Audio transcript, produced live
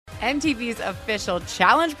MTV's official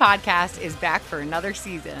Challenge podcast is back for another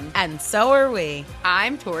season. And so are we.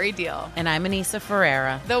 I'm Tori Deal. And I'm Anissa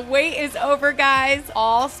Ferreira. The wait is over, guys.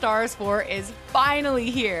 All Stars 4 is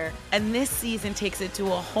finally here. And this season takes it to a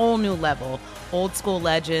whole new level. Old school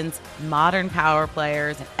legends, modern power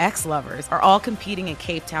players, and ex-lovers are all competing in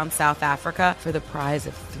Cape Town, South Africa for the prize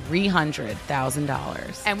of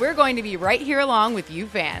 $300,000. And we're going to be right here along with you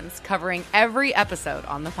fans, covering every episode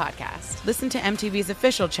on the podcast. Listen to MTV's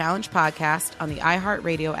official Challenge podcast on the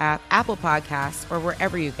iHeartRadio app, Apple Podcasts, or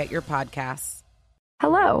wherever you get your podcasts.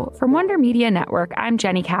 Hello. From Wonder Media Network, I'm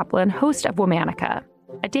Jenny Kaplan, host of Womanica,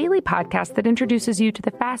 a daily podcast that introduces you to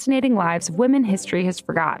the fascinating lives of women history has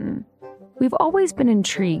forgotten. We've always been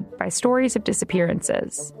intrigued by stories of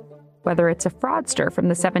disappearances, whether it's a fraudster from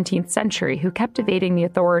the 17th century who kept evading the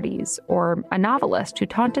authorities, or a novelist who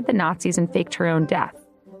taunted the Nazis and faked her own death.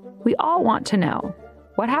 We all want to know,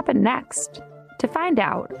 what happened next? To find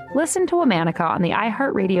out, listen to Womanica on the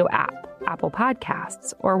iHeartRadio app, Apple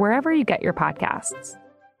Podcasts, or wherever you get your podcasts.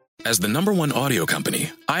 As the #1 audio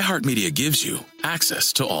company, iHeartMedia gives you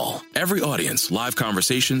access to all. Every audience, live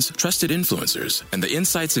conversations, trusted influencers, and the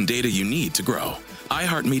insights and data you need to grow.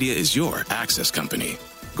 iHeartMedia is your access company.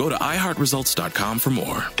 Go to iHeartResults.com for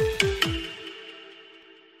more.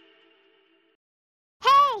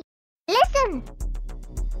 Hey, listen!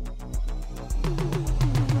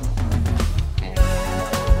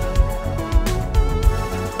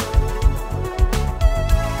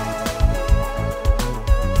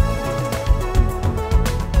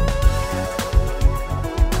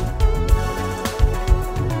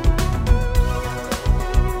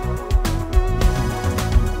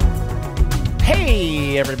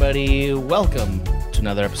 Hey, everybody. Welcome to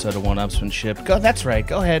another episode of 1Upsmanship. That's right.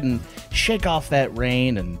 Go ahead and shake off that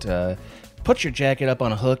rain and put your jacket up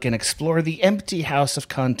on a hook and explore the empty house of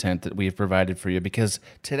content that we have provided for you, because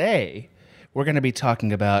today we're going to be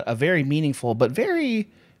talking about a very meaningful but very,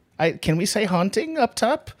 can we say haunting up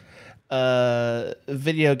top,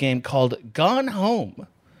 video game called Gone Home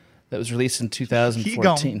that was released in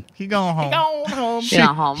 2014. He gone home. He gone home. She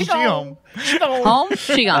gone home. She home. She gone Home?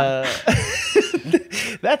 She gone.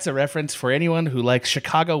 That's a reference for anyone who likes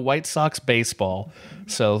Chicago White Sox baseball.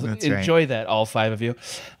 So enjoy that, all five of you.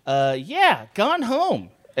 Gone Home.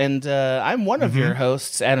 And I'm one of your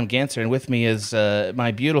hosts, Adam Ganser, and with me is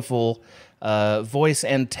my beautiful voice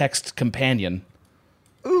and text companion.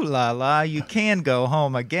 Ooh la la, you can go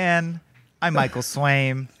home again. I'm Michael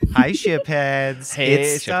Swaim. Hi, shipheads. Hey,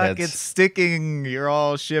 it's stuck. shipheads. It's sticking. You're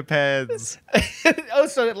all shipheads. Oh,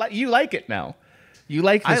 so you like it now? You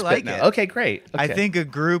like this I like bit now? it. Okay, great. Okay. I think a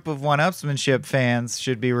group of 1Upsmanship fans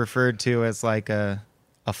should be referred to as like a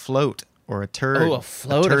float or a turd. Oh, a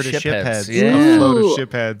float of shipheads. Yeah. Yeah. A float of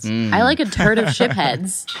shipheads. I like a turd of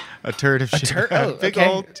shipheads. A turd of shipheads. Oh,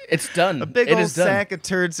 okay. It's done. A big It old is done. sack of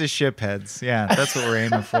turds of shipheads. Yeah, that's what we're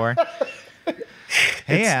aiming for.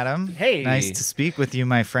 Hey, Adam. Hey. Nice to speak with you,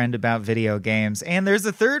 my friend, about video games. And there's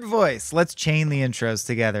a third voice. Let's chain the intros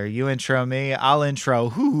together. You intro me. I'll intro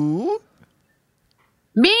who?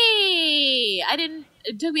 Me!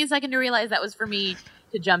 It took me a second to realize that was for me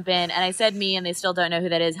to jump in, and I said me, and they still don't know who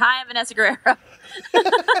that is. Hi, I'm Vanessa Guerrero.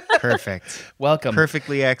 Perfect. Welcome.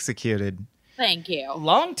 Perfectly executed. Thank you.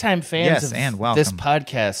 Longtime fans Yes, of and welcome. this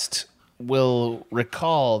podcast will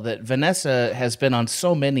recall that Vanessa has been on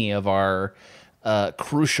so many of our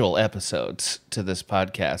crucial episodes to this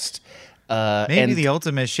podcast. Maybe the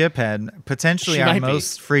ultimate shiphead, potentially She our might be.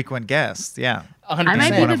 most frequent guest. Yeah. 100%. I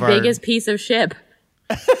might be One the of our- biggest piece of ship.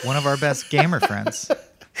 One of our best gamer friends.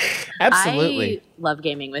 Absolutely. I love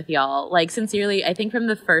gaming with y'all. Like, sincerely, I think from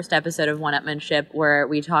the first episode of 1Upmanship where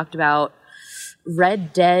we talked about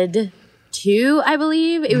Red Dead 2, I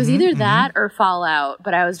believe. It was either that or Fallout.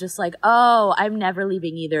 But I was just like, oh, I'm never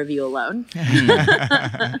leaving either of you alone.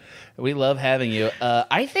 We love having you.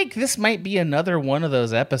 I think this might be another one of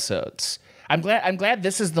those episodes. I'm glad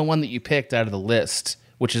this is the one that you picked out of the list,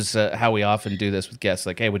 which is how we often do this with guests.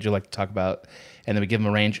 Like, hey, would you like to talk about? And then we give them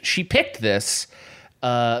a range. She picked this,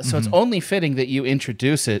 so it's only fitting that you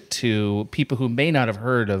introduce it to people who may not have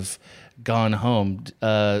heard of Gone Home.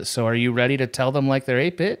 So are you ready to tell them like they're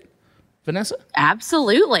 8-bit, Vanessa?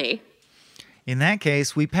 Absolutely. In that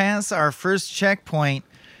case, we pass our first checkpoint,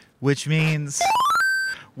 which means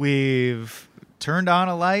we've turned on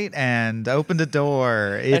a light and opened a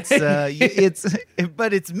door. It's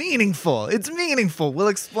but it's meaningful. It's meaningful. We'll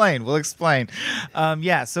explain.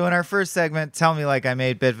 So in our first segment, Tell Me Like I'm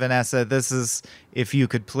 8-Bit, Vanessa, this is, if you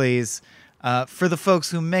could please, for the folks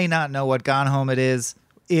who may not know what Gone Home is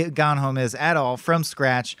at all from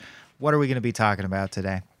scratch, what are we going to be talking about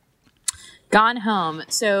today? Gone Home.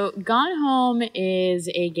 So Gone Home is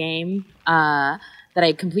a game that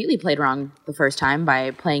I completely played wrong the first time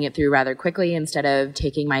by playing it through rather quickly instead of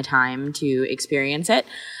taking my time to experience it.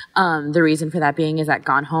 The reason for that being is that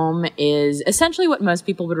Gone Home is essentially what most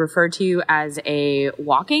people would refer to as a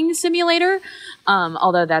walking simulator,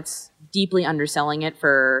 although that's deeply underselling it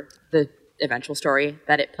for the eventual story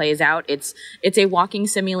that it plays out. It's a walking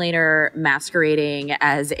simulator masquerading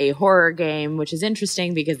as a horror game, which is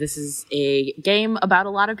interesting because this is a game about a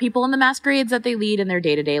lot of people and the masquerades that they lead in their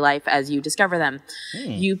day-to-day life as you discover them.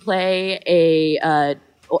 You play a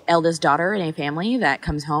eldest daughter in a family that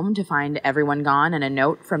comes home to find everyone gone and a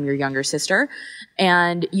note from your younger sister.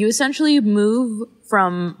 And you essentially move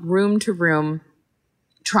from room to room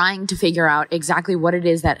trying to figure out exactly what it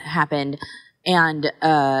is that happened and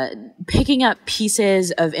picking up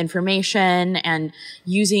pieces of information and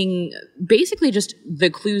using basically just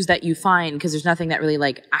the clues that you find, because there's nothing that really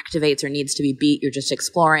like activates or needs to be beat. You're just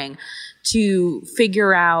exploring to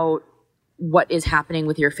figure out what is happening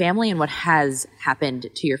with your family and what has happened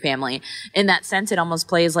to your family. In that sense, it almost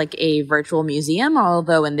plays like a virtual museum,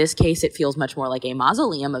 although in this case, it feels much more like a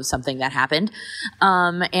mausoleum of something that happened.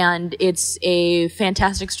 And it's a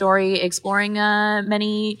fantastic story exploring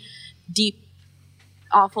many deep,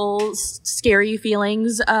 awful, scary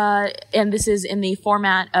feelings. And this is in the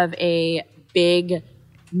format of a big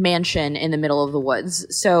mansion in the middle of the woods.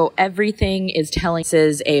 So everything is telling this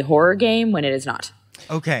is a horror game when it is not.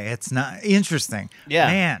 Okay, it's not interesting. Yeah.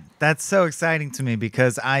 Man, that's so exciting to me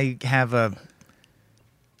because I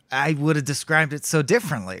would have described it so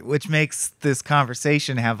differently, which makes this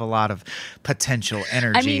conversation have a lot of potential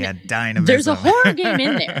energy and dynamism. There's a horror game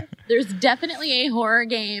in there. There's definitely a horror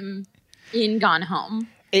game in Gone Home.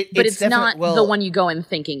 But it's not the one you go in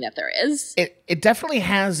thinking that there is. It definitely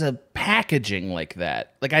has a packaging like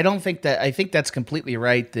that. Like, I think that's completely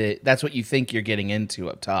right. That's what you think you're getting into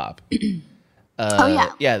up top.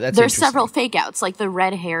 Yeah, there's several fake outs, like the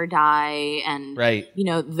red hair dye and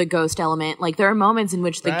the ghost element. Like, there are moments in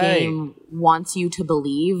which the game wants you to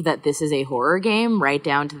believe that this is a horror game, right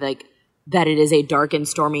down to like that it is a dark and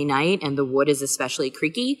stormy night and the wood is especially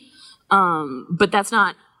creaky. But that's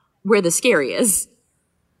not where the scary is.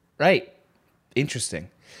 Right. Interesting.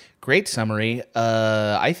 Great summary.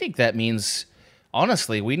 I think that means,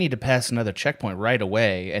 honestly, we need to pass another checkpoint right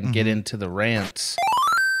away and get into the rants.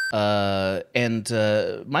 Michael,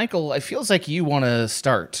 it feels like you want to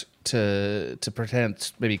start to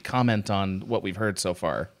pretend, maybe comment on what we've heard so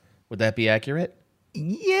far. Would that be accurate?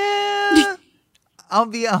 Yeah. I'll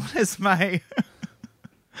be honest, my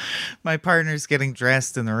partner's getting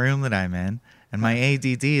dressed in the room that I'm in, and my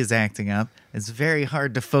ADD is acting up. It's very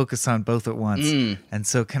hard to focus on both at once. And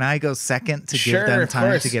so can I go second to give them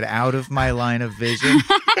time to get out of my line of vision?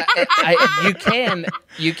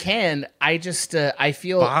 You can. I just, I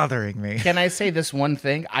feel... bothering me. Can I say this one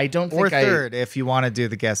thing? I don't think Or third, if you want to do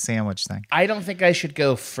the guest sandwich thing. I don't think I should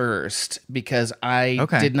go first because I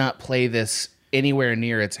did not play this anywhere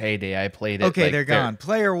near its heyday. I played it. Okay, they're gone.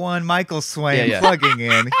 Player one, Michael Swain, plugging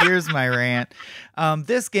in. Here's my rant.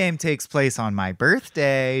 This game takes place on my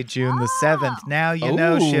birthday, June the 7th. Now you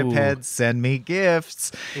know, shipheads, send me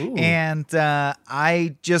gifts. And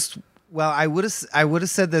I would have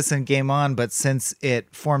said this in Game On, but since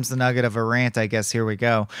it forms the nugget of a rant, I guess here we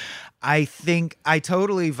go. I think I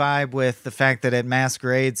totally vibe with the fact that it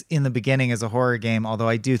masquerades in the beginning as a horror game, although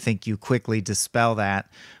I do think you quickly dispel that.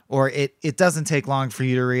 Or it doesn't take long for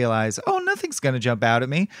you to realize, oh, nothing's going to jump out at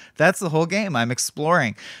me. That's the whole game. I'm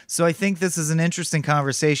exploring. So I think this is an interesting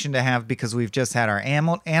conversation to have because we've just had our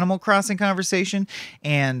Animal Crossing conversation.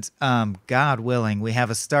 And God willing, we have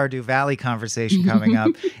a Stardew Valley conversation coming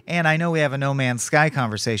up. And I know we have a No Man's Sky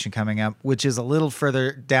conversation coming up, which is a little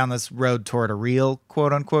further down this road toward a real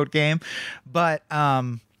quote-unquote game. But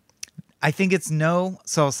I think it's so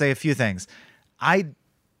I'll say a few things.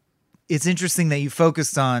 It's interesting that you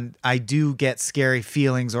focused on, I do get scary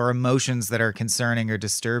feelings or emotions that are concerning or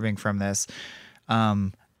disturbing from this.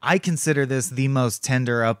 I consider this the most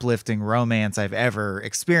tender, uplifting romance I've ever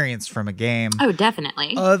experienced from a game. Oh,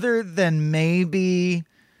 definitely. Other than maybe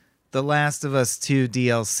The Last of Us 2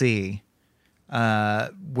 DLC,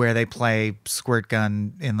 where they play squirt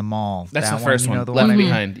gun in the mall. That's that the first one. The Left one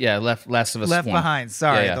Behind. Yeah, Last of Us 1. Left Behind.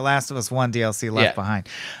 Sorry, Yeah. The Last of Us 1 DLC, Left Behind.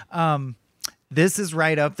 This is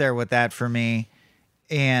right up there with that for me,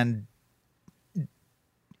 and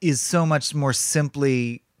is so much more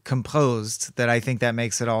simply composed that I think that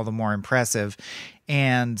makes it all the more impressive.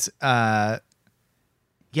 And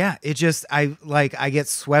Yeah, it just I get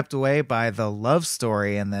swept away by the love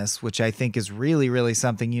story in this, which I think is really, really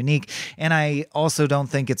something unique. And I also don't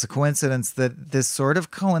think it's a coincidence that this sort of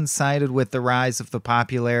coincided with the rise of the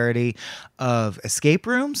popularity of escape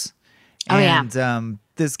rooms. Oh, yeah. And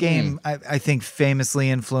this game, I think, famously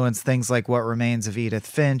influenced things like What Remains of Edith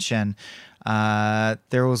Finch. And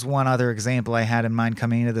there was one other example I had in mind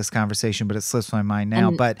coming into this conversation, but it slips my mind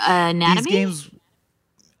now. But Anatomy? these games,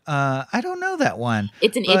 I don't know that one.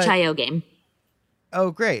 It's an itch.io game.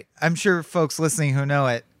 Oh, great. I'm sure folks listening who know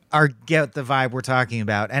it get the vibe we're talking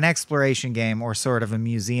about. An exploration game or sort of a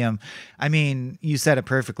museum. I mean, you said it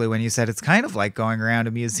perfectly when you said it's kind of like going around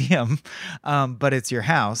a museum, but it's your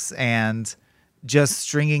house and just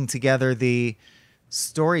stringing together the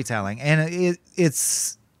storytelling. And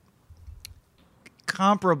it's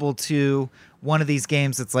comparable to one of these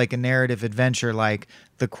games that's like a narrative adventure like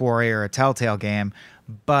The Quarry or a Telltale game,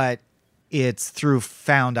 but it's through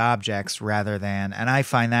found objects rather than, and I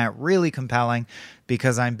find that really compelling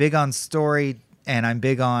because I'm big on story and I'm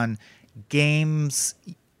big on games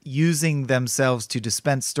using themselves to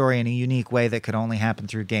dispense story in a unique way that could only happen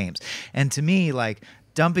through games. And to me, like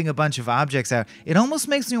dumping a bunch of objects out, it almost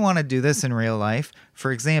makes me want to do this in real life.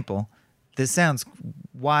 For example, this sounds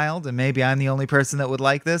wild and maybe I'm the only person that would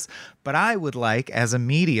like this, but I would like, as a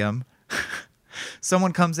medium,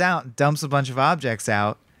 someone comes out and dumps a bunch of objects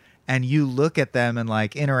out and you look at them and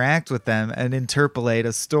like interact with them and interpolate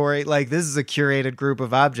a story. Like this is a curated group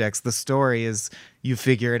of objects. The story is you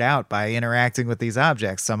figure it out by interacting with these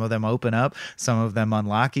objects. Some of them open up, some of them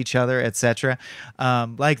unlock each other, etc.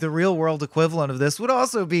 Like the real world equivalent of this would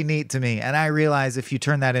also be neat to me. And I realize if you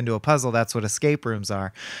turn that into a puzzle, that's what escape rooms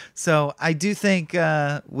are. So I do think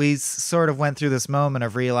we sort of went through this moment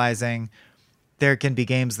of realizing there can be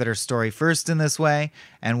games that are story first in this way,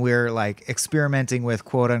 and we're like experimenting with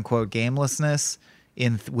quote unquote gamelessness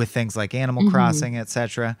with things like Animal Crossing,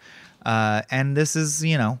 etc. And this is,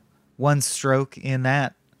 one stroke in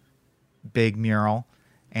that big mural,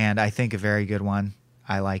 and I think a very good one.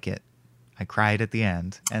 I like it. I cried at the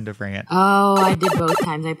end. End of rant. Oh, I did both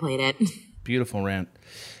times I played it. Beautiful rant.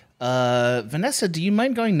 Vanessa, do you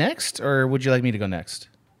mind going next, or would you like me to go next?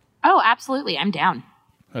 Oh, absolutely. I'm down.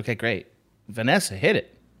 Okay, great. Vanessa, hit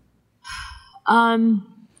it.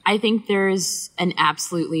 I think there's an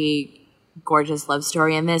absolutely gorgeous love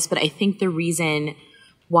story in this, but I think the reason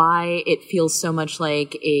why it feels so much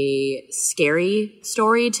like a scary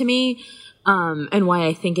story to me, and why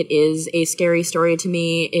I think it is a scary story to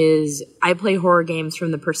me is I play horror games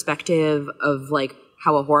from the perspective of like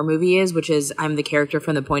how a horror movie is, which is I'm the character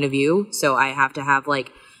from the point of view. So I have to have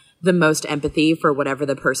like the most empathy for whatever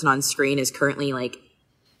the person on screen is currently like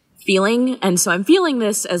feeling. And so I'm feeling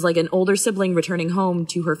this as like an older sibling returning home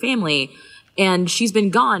to her family, and she's been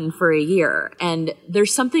gone for a year. And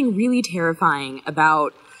there's something really terrifying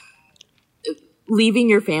about leaving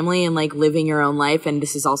your family and like living your own life. And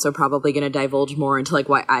this is also probably going to divulge more into like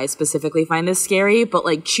why I specifically find this scary, but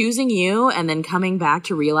like choosing you and then coming back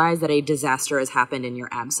to realize that a disaster has happened in your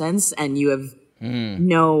absence and you have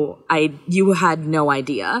you had no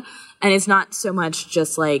idea. And it's not so much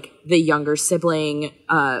just like the younger sibling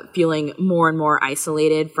feeling more and more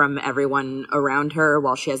isolated from everyone around her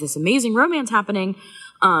while she has this amazing romance happening,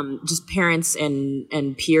 just parents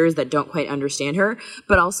and peers that don't quite understand her,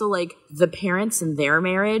 but also like the parents and their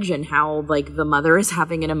marriage and how like the mother is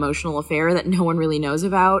having an emotional affair that no one really knows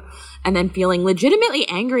about, and then feeling legitimately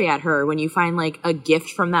angry at her when you find like a gift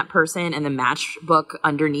from that person and the matchbook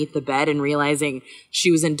underneath the bed and realizing she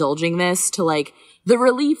was indulging this, to like the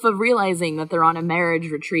relief of realizing that they're on a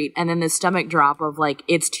marriage retreat, and then the stomach drop of like,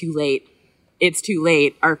 it's too late. It's too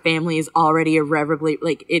late. Our family is already irreparably,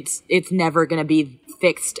 like, it's never going to be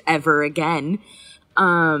fixed ever again.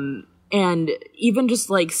 And even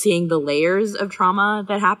just like seeing the layers of trauma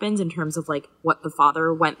that happens in terms of like what the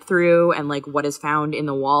father went through and like what is found in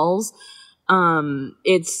the walls.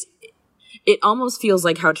 It almost feels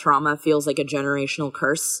like how trauma feels like a generational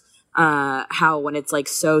curse. How when it's like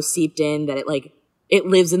so seeped in that it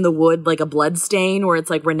lives in the wood like a blood stain, where it's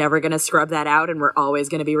like we're never going to scrub that out and we're always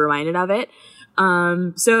going to be reminded of it.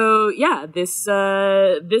 So yeah, this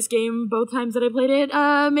game, both times that I played it,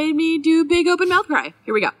 made me do big open mouth cry.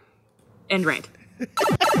 Here we go. End rant.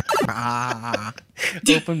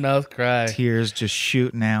 Open mouth cry. Tears just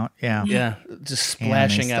shooting out. Yeah. Yeah. Just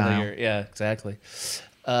splashing out of your, yeah, exactly.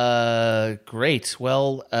 Great.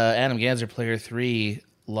 Well, Adam Ganser, player 3,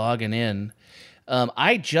 logging in.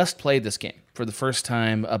 I just played this game for the first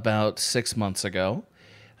time about 6 months ago,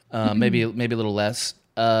 maybe a little less.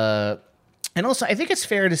 And also, I think it's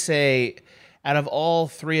fair to say, out of all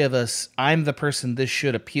three of us, I'm the person this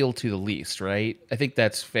should appeal to the least, right? I think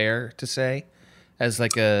that's fair to say, as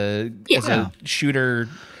like as a shooter,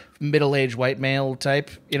 middle-aged white male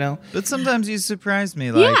type, you know. But sometimes you surprise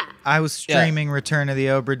me. Like I was streaming Return of the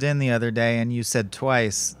Obra Dinn the other day, and you said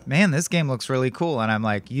twice, "Man, this game looks really cool." And I'm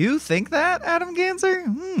like, "You think that, Adam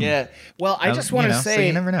Ganser?" Yeah. Well, I just want to say, so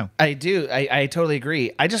you never know. I do. I totally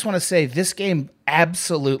agree. I just want to say this game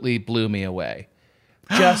absolutely blew me away.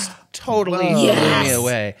 Just totally blew me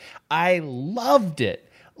away. I loved it.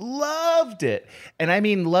 And I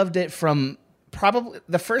mean loved it from probably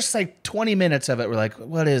the first like 20 minutes of it. We're like,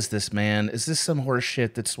 what is this, man? Is this some horse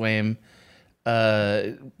shit that Swaim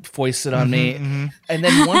foisted on me? And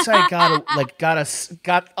then once I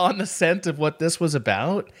got on the scent of what this was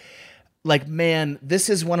about, like, man, this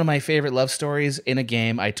is one of my favorite love stories in a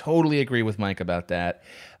game. I totally agree with Mike about that.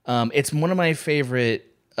 It's one of my favorite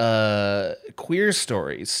queer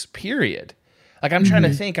stories, period. Like, I'm trying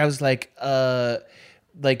to think. I was like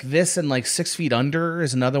this and like 6 Feet Under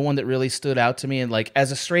is another one that really stood out to me. And like,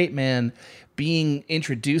 as a straight man, being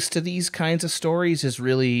introduced to these kinds of stories is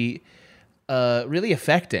really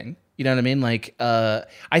affecting. You know what I mean? Like,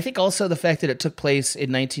 I think also the fact that it took place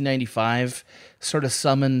in 1995 sort of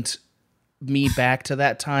summoned me back to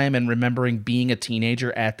that time and remembering being a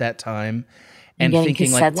teenager at that time and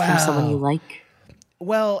thinking like, wow, from someone you like.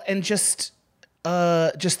 Well, and just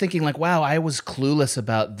thinking like, wow, I was clueless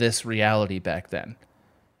about this reality back then.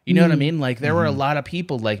 You know what I mean? Like, there were a lot of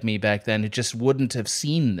people like me back then who just wouldn't have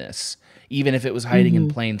seen this, even if it was hiding in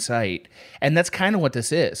plain sight. And that's kind of what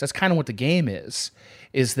this is. That's kind of what the game is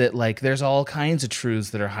that, like, there's all kinds of truths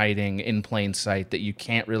that are hiding in plain sight that you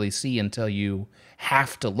can't really see until you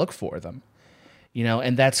have to look for them. You know,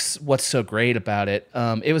 and that's what's so great about it.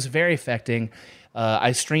 It was very affecting.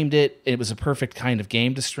 I streamed it. It was a perfect kind of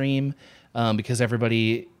game to stream because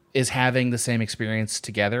everybody is having the same experience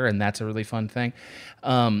together, and that's a really fun thing.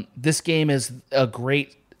 This game is a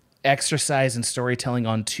great exercise in storytelling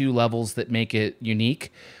on two levels that make it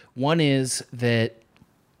unique. One is that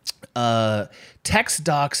text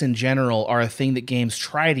docs in general are a thing that games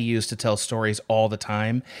try to use to tell stories all the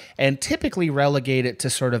time, and typically relegate it to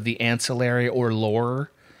sort of the ancillary or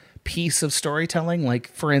lore piece of storytelling. Like,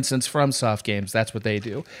 for instance, FromSoft games, that's what they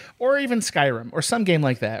do. Or even Skyrim, or some game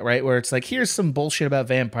like that, right? Where it's like, here's some bullshit about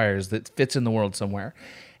vampires that fits in the world somewhere.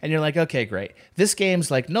 And you're like, okay, great. This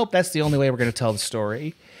game's like, nope, that's the only way we're going to tell the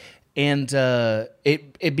story. And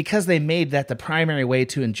it because they made that the primary way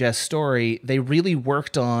to ingest story, they really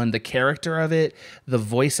worked on the character of it, the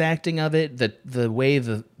voice acting of it, the way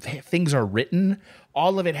the things are written.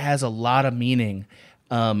 All of it has a lot of meaning,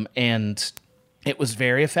 and it was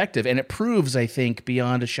very effective. And it proves, I think,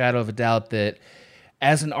 beyond a shadow of a doubt, that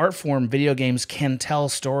as an art form, video games can tell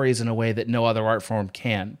stories in a way that no other art form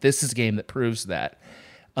can. This is a game that proves that.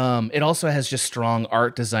 It also has just strong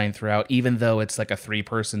art design throughout, even though it's like a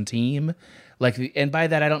 3-person team. Like, and by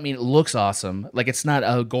that I don't mean it looks awesome. Like, it's not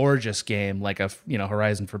a gorgeous game like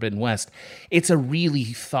Horizon Forbidden West. It's a really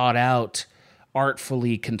thought out,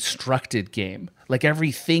 artfully constructed game. Like,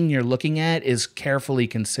 everything you're looking at is carefully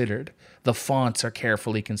considered. The fonts are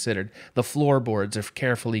carefully considered. The floorboards are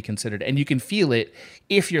carefully considered. And you can feel it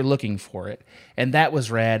if you're looking for it. And that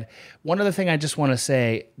was rad. One other thing I just want to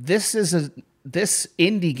say, this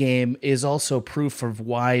indie game is also proof of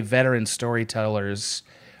why veteran storytellers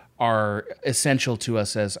are essential to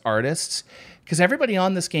us as artists. Because everybody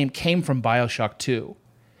on this game came from BioShock 2.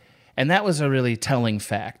 And that was a really telling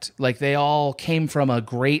fact. Like, they all came from a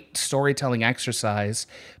great storytelling exercise,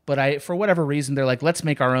 but for whatever reason, they're like, let's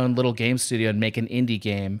make our own little game studio and make an indie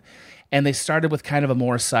game. And they started with kind of a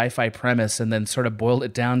more sci-fi premise and then sort of boiled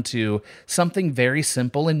it down to something very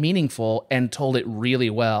simple and meaningful and told it really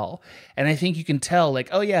well. And I think you can tell, like,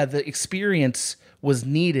 oh yeah, the experience was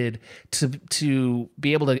needed to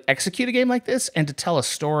be able to execute a game like this and to tell a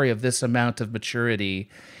story of this amount of maturity.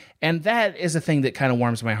 And that is a thing that kind of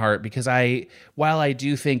warms my heart, because while I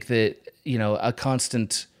do think that, you know,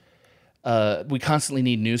 we constantly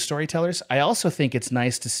need new storytellers, I also think it's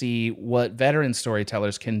nice to see what veteran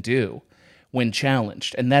storytellers can do when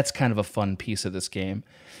challenged. And that's kind of a fun piece of this game.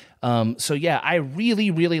 So yeah, I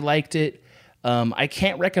really, really liked it. I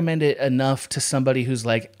can't recommend it enough to somebody who's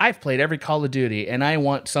like, I've played every Call of Duty and I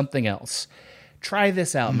want something else. Try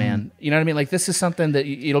this out, man. You know what I mean? Like, this is something that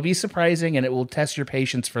it'll be surprising and it will test your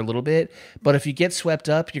patience for a little bit. But if you get swept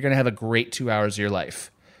up, you're going to have a great 2 hours of your life.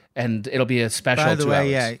 And it'll be a special 2 hours. By the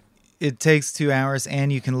way, yeah, it takes 2 hours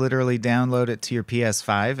and you can literally download it to your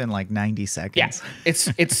PS5 in like 90 seconds. Yeah,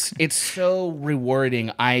 it's so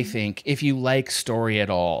rewarding, I think, if you like story at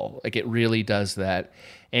all. Like, it really does that.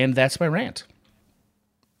 And that's my rant.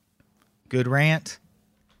 Good rant,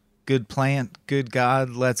 good plant, good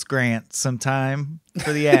God, let's grant some time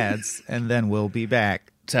for the ads, and then we'll be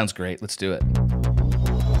back. Sounds great. Let's do it.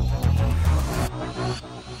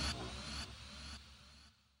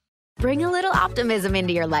 Bring a little optimism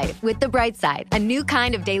into your life with The Bright Side, a new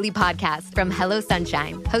kind of daily podcast from Hello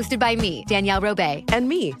Sunshine, hosted by me, Danielle Robay. And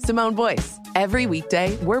me, Simone Boyce. Every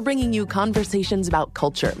weekday, we're bringing you conversations about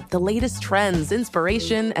culture, the latest trends,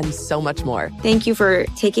 inspiration, and so much more. Thank you for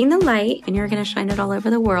taking the light, and you're going to shine it all over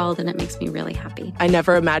the world, and it makes me really happy. I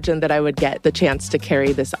never imagined that I would get the chance to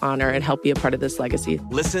carry this honor and help be a part of this legacy.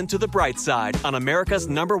 Listen to The Bright Side on America's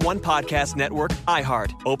 #1 podcast network,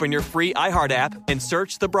 iHeart. Open your free iHeart app and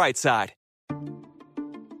search The Bright Side.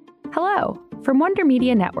 Hello. From Wonder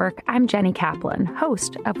Media Network, I'm Jenny Kaplan,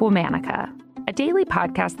 host of Womanica, a daily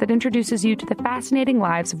podcast that introduces you to the fascinating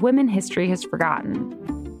lives of women history has forgotten.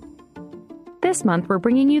 This month, we're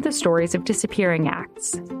bringing you the stories of disappearing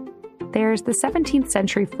acts. There's the 17th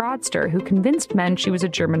century fraudster who convinced men she was a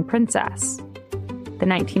German princess, the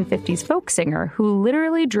 1950s folk singer who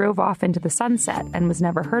literally drove off into the sunset and was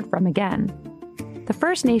never heard from again, the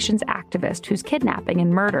First Nations activist whose kidnapping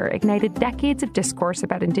and murder ignited decades of discourse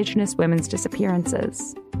about Indigenous women's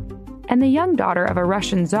disappearances, and the young daughter of a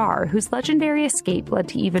Russian czar whose legendary escape led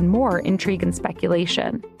to even more intrigue and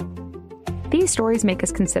speculation. These stories make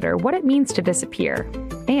us consider what it means to disappear,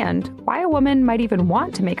 and why a woman might even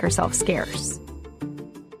want to make herself scarce.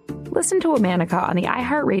 Listen to Womanica on the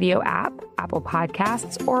iHeartRadio app, Apple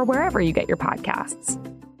Podcasts, or wherever you get your podcasts.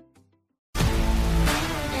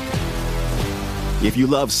 If you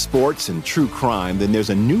love sports and true crime, then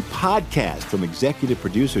there's a new podcast from executive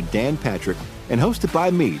producer Dan Patrick and hosted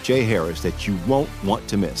by me, Jay Harris, that you won't want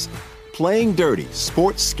to miss. Playing Dirty: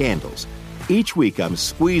 Sports Scandals. Each week, I'm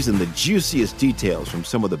squeezing the juiciest details from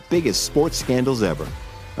some of the biggest sports scandals ever.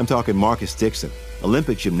 I'm talking Marcus Dixon,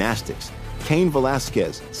 Olympic gymnastics, Cain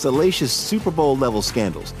Velasquez, salacious Super Bowl-level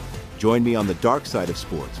scandals. Join me on the dark side of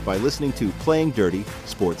sports by listening to Playing Dirty: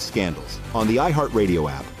 Sports Scandals on the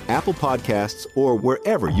iHeartRadio app, Apple Podcasts, or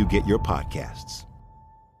wherever you get your podcasts.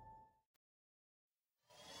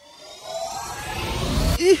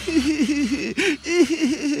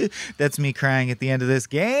 That's me crying at the end of this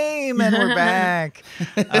game, and we're back.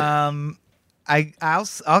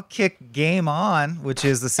 I'll kick game on, which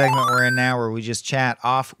is the segment we're in now, where we just chat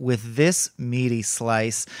off with this meaty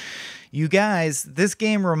slice. You guys, this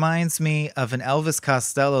game reminds me of an Elvis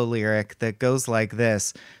Costello lyric that goes like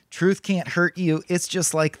this: truth can't hurt you, it's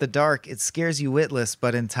just like the dark. It scares you witless,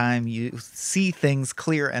 but in time you see things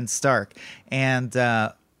clear and stark. And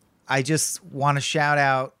I just want to shout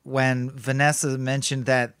out when Vanessa mentioned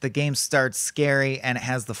that the game starts scary and it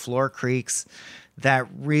has the floor creaks. That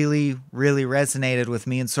really, really resonated with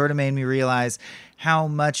me and sort of made me realize how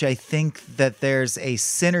much I think that there's a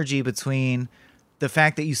synergy between the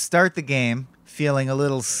fact that you start the game feeling a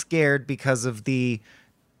little scared because of the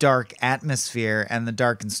dark atmosphere and the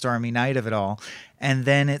dark and stormy night of it all, and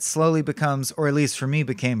then it slowly becomes, or at least for me,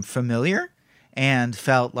 became familiar and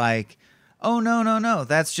felt like, oh, no,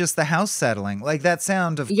 that's just the house settling. Like, that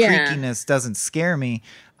sound of creakiness doesn't scare me.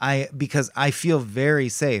 Because I feel very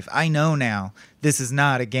safe. I know now this is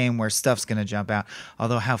not a game where stuff's going to jump out.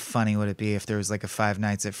 Although how funny would it be if there was like a Five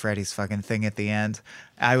Nights at Freddy's fucking thing at the end?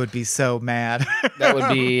 I would be so mad. That would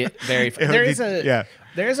be very fun.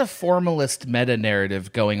 There is a formalist meta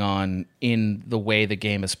narrative going on in the way the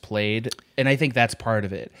game is played, and I think that's part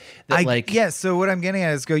of it. So what I'm getting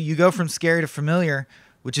at is you go from scary to familiar,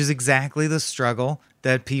 which is exactly the struggle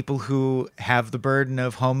that people who have the burden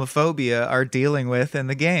of homophobia are dealing with in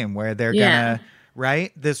the game, where they're gonna,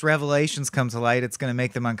 right? This revelations come to light. It's going to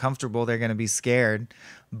make them uncomfortable. They're going to be scared,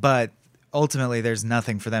 but ultimately there's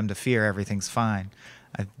nothing for them to fear. Everything's fine.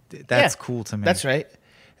 That's cool to me. That's right.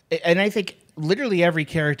 And I think literally every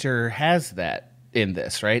character has that in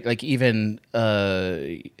this, right? Like even,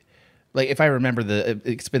 like if I remember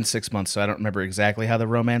it's been 6 months, so I don't remember exactly how the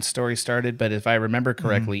romance story started, but if I remember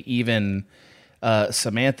correctly, even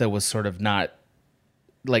Samantha was sort of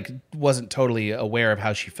wasn't totally aware of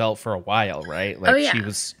how she felt for a while, right? Like she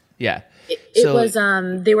was, It was,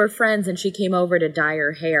 they were friends and she came over to dye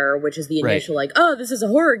her hair, which is the initial this is a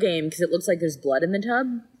horror game because it looks like there's blood in the tub.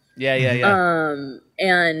 Yeah.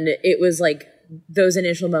 And it was like those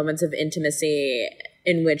initial moments of intimacy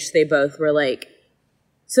in which they both were like,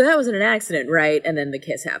 so that wasn't an accident, right? And then the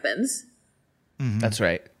kiss happens. Mm-hmm. That's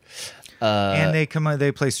right. And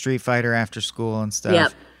they play Street Fighter after school and stuff.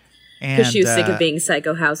 Yep. Because she was sick of being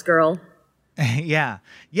psycho house girl. Yeah,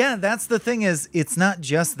 that's the thing is, it's not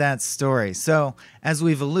just that story. So, as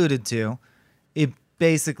we've alluded to, it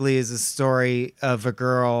basically is a story of a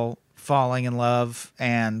girl falling in love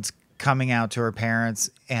and coming out to her parents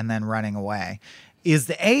and then running away is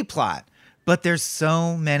the A plot. But there's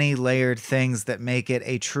so many layered things that make it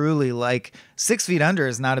a truly, like, 6 Feet Under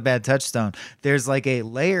is not a bad touchstone. There's like a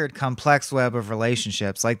layered, complex web of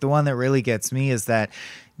relationships. Like the one that really gets me is that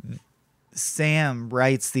Sam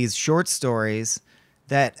writes these short stories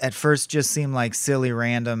that at first just seem like silly,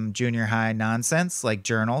 random junior high nonsense, like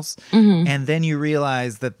journals. Mm-hmm. And then you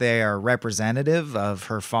realize that they are representative of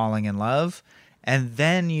her falling in love. And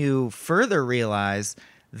then you further realize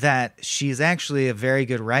that she's actually a very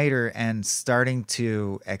good writer and starting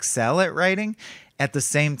to excel at writing at the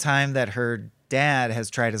same time that her dad has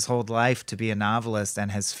tried his whole life to be a novelist and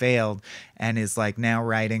has failed and is like now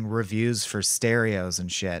writing reviews for stereos and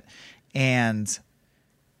shit. And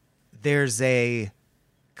there's a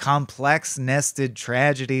complex nested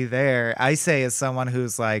tragedy there. I say as someone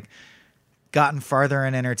who's like gotten farther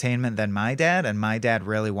in entertainment than my dad, and my dad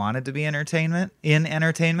really wanted to be in entertainment,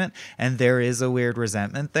 and there is a weird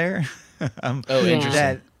resentment there.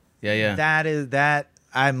 Interesting. That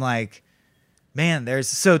I'm like, man,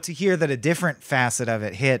 so to hear that a different facet of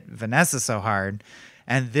it hit Vanessa so hard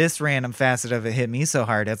and this random facet of it hit me so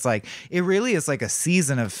hard, it's like, it really is like a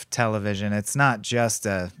season of television. It's not just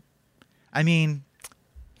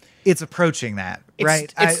it's approaching that,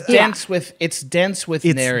 right? It's dense with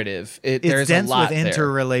narrative. There's dense a lot with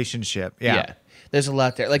interrelationship. Yeah. There's a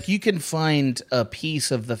lot there. Like you can find a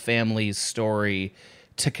piece of the family's story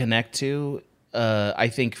to connect to. I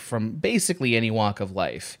think from basically any walk of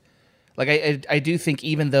life. Like I do think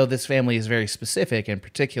even though this family is very specific and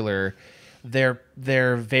particular, their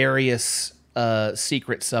various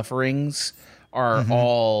secret sufferings are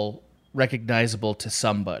all recognizable to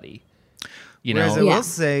somebody. You know, whereas I will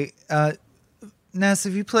say, Ness,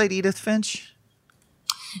 have you played Edith Finch?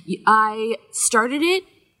 I started it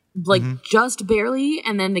just barely,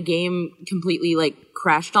 and then the game completely like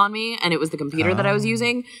crashed on me, and it was the computer that I was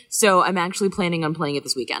using. So I'm actually planning on playing it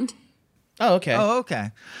this weekend. Oh, okay. Oh,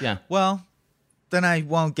 okay. Yeah. Well, then I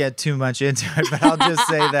won't get too much into it, but I'll just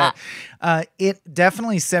say that it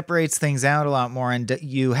definitely separates things out a lot more, and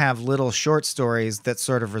you have little short stories that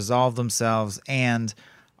sort of resolve themselves and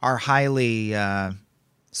are highly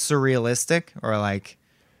surrealistic, or like,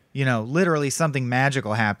 you know, literally something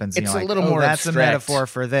magical happens. It's a little more that's abstract. a metaphor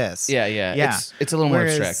for this. Yeah. It's a little more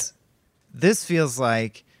abstract. This feels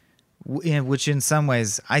like, which in some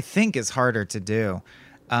ways I think is harder to do,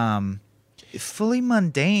 fully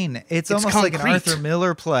mundane. It's almost concrete. like an Arthur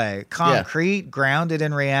Miller play. Concrete, grounded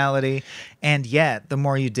in reality. And yet, the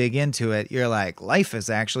more you dig into it, you're like, life is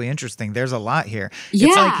actually interesting. There's a lot here. Yeah.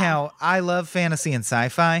 It's like how I love fantasy and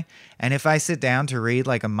sci-fi. And if I sit down to read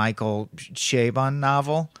like a Michael Chabon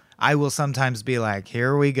novel, I will sometimes be like,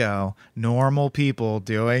 here we go. Normal people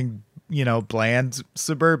doing, you know, bland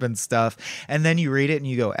suburban stuff. And then you read it and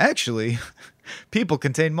you go, actually, people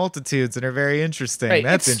contain multitudes and are very interesting. Right.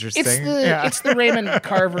 That's interesting. It's the Raymond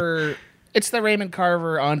Carver. It's the Raymond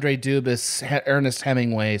Carver, Andre Dubus, Ernest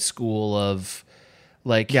Hemingway school of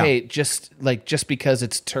like, hey, just because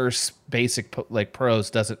it's terse, basic like prose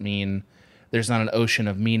doesn't mean there's not an ocean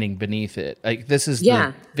of meaning beneath it. Like this is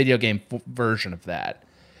the video game version of that.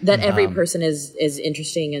 That every person is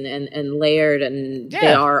interesting and layered, and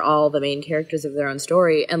they are all the main characters of their own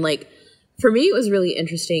story. And like for me, it was really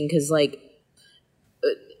interesting because like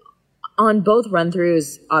on both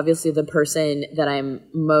run-throughs, obviously the person that I'm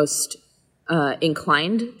most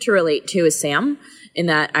inclined to relate to is Sam, in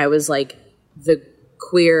that I was like the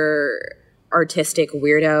queer artistic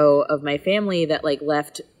weirdo of my family that like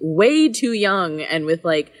left way too young and with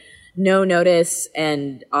like no notice,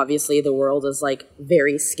 and obviously the world is like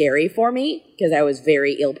very scary for me because I was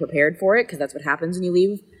very ill prepared for it, because that's what happens when you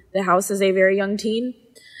leave the house as a very young teen.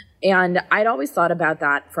 And I'd always thought about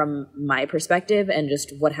that from my perspective and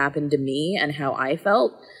just what happened to me and how I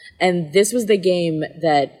felt. And this was the game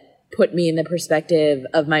that put me in the perspective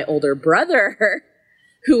of my older brother,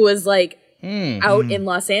 who was like out in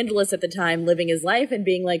Los Angeles at the time, living his life and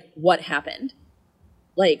being like, what happened?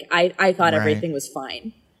 Like, I thought everything was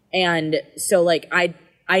fine. And so like,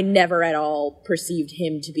 I never at all perceived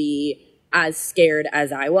him to be as scared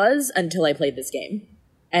as I was until I played this game.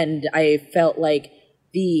 And I felt like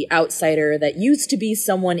the outsider that used to be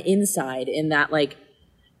someone inside, in that like,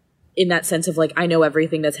 in that sense of like, I know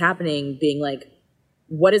everything that's happening, being like,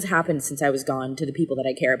 what has happened since I was gone to the people that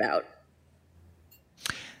I care about?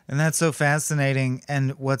 And that's so fascinating.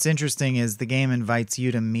 And what's interesting is the game invites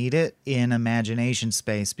you to meet it in imagination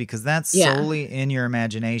space, because that's solely in your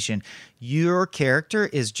imagination. Your character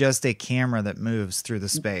is just a camera that moves through the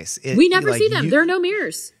space. We never see them. There are no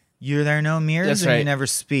mirrors. There are no mirrors, That's and right. you never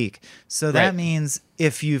speak. So that means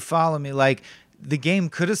if you follow me, like the game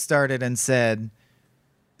could have started and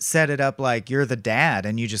set it up like you're the dad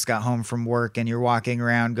and you just got home from work and you're walking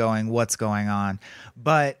around going, what's going on?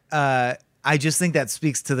 But I just think that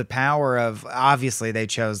speaks to the power of, obviously they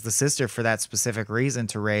chose the sister for that specific reason,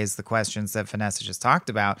 to raise the questions that Vanessa just talked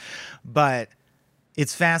about. But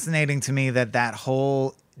it's fascinating to me that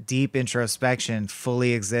whole deep introspection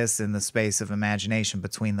fully exists in the space of imagination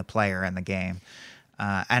between the player and the game.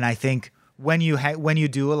 And I think when you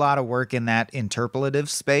do a lot of work in that interpolative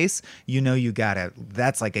space,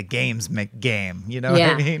 that's like a game. You know what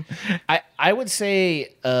I mean? I would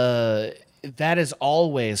say that is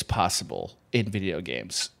always possible in video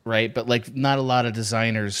games, right? But like not a lot of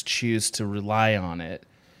designers choose to rely on it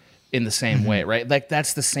in the same way, right? Like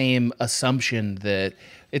that's the same assumption that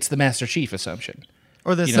it's the Master Chief assumption.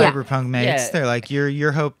 Or the Cyberpunk makes. They're like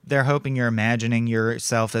they're hoping you're imagining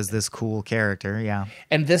yourself as this cool character,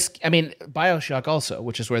 And this, I mean, BioShock also,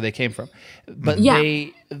 which is where they came from. But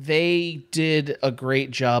they did a great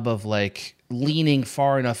job of like leaning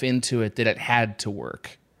far enough into it that it had to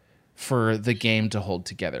work for the game to hold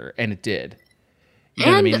together, and it did. You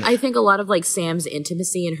know what I mean? I think a lot of like Sam's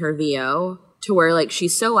intimacy in her VO, to where like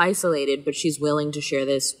she's so isolated, but she's willing to share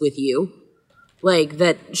this with you. Like,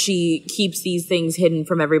 that she keeps these things hidden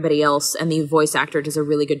from everybody else, and the voice actor does a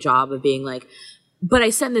really good job of being like, but I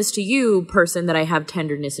send this to you, person that I have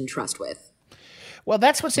tenderness and trust with. Well,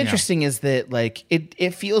 that's what's interesting is that, like,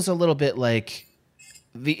 it feels a little bit like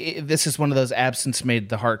this is one of those absence made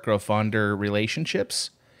the heart grow fonder relationships,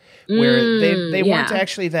 where they weren't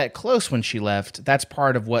actually that close when she left. That's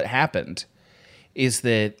part of what happened. Is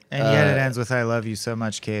that... And yet it ends with, I love you so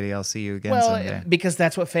much, Katie. I'll see you again someday. Because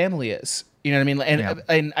that's what family is. You know what I mean?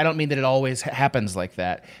 And I don't mean that it always happens like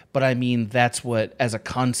that, but I mean that's what, as a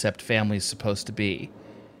concept, family is supposed to be.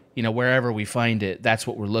 You know, wherever we find it, that's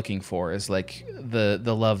what we're looking for, is like the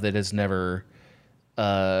love that is never...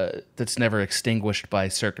 that's never extinguished by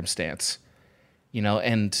circumstance. You know,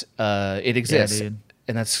 and it exists. Yeah, dude.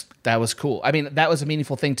 And that was cool. I mean, that was a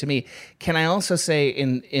meaningful thing to me. Can I also say,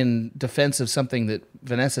 in defense of something that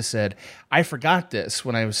Vanessa said, I forgot this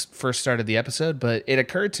when I first started the episode, but it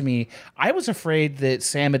occurred to me, I was afraid that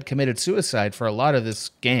Sam had committed suicide for a lot of this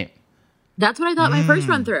game. That's what I thought my first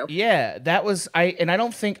run through. Yeah, that was I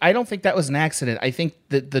don't think that was an accident. I think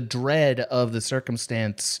that the dread of the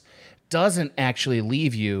circumstance doesn't actually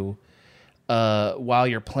leave you while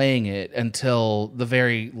you're playing it until the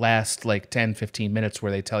very last like 10, 15 minutes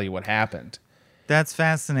where they tell you what happened. That's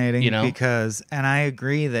fascinating, because, and I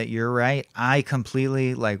agree that you're right. I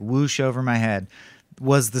completely like whoosh over my head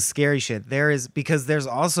was the scary shit. Because there's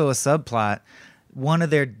also a subplot. One of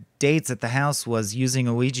their dates at the house was using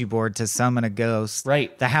a Ouija board to summon a ghost.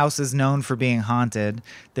 Right. The house is known for being haunted.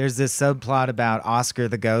 There's this subplot about Oscar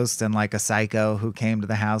the ghost and like a psycho who came to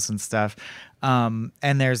the house and stuff. And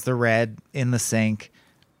there's the red in the sink.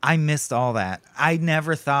 I missed all that. I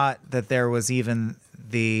never thought that there was even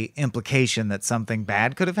the implication that something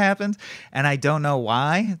bad could have happened. And I don't know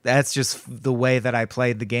why. That's just the way that I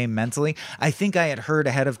played the game mentally. I think I had heard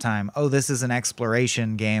ahead of time, oh, this is an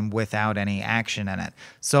exploration game without any action in it.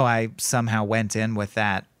 So I somehow went in with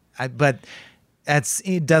that. But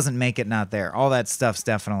it doesn't make it not there. All that stuff's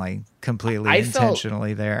definitely completely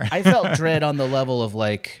intentionally there. I felt dread on the level of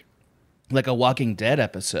like a Walking Dead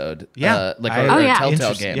episode, a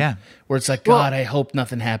Telltale game, where it's like, God, I hope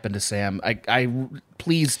nothing happened to Sam. I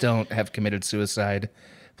please don't have committed suicide.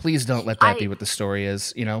 Please don't let that be what the story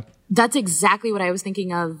is. You know, that's exactly what I was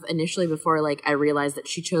thinking of initially before, like, I realized that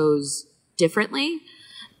she chose differently.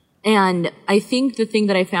 And I think the thing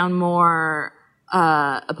that I found more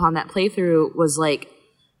upon that playthrough was like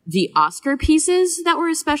the Oscar pieces that were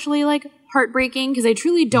especially like heartbreaking, because I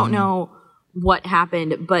truly don't know what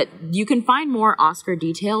happened, but you can find more Oscar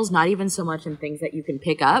details, not even so much in things that you can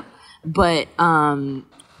pick up, but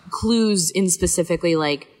clues in specifically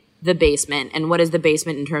like the basement. And what is the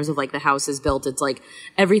basement in terms of like the house is built? It's like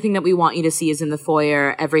everything that we want you to see is in the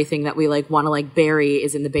foyer. Everything that we like want to like bury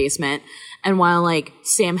is in the basement. And while like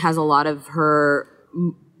Sam has a lot of her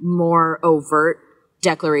more overt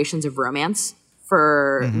declarations of romance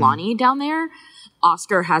for Lonnie down there,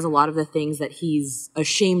 Oscar has a lot of the things that he's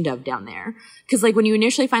ashamed of down there. Because like when you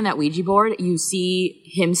initially find that Ouija board, you see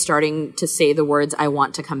him starting to say the words, I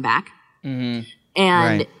want to come back.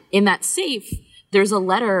 And in that safe, there's a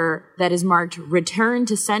letter that is marked return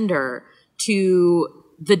to sender to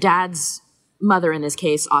the dad's mother, in this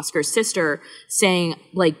case, Oscar's sister, saying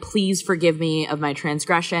like, please forgive me of my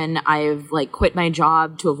transgression. I've like quit my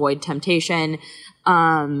job to avoid temptation.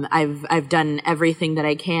 I've done everything that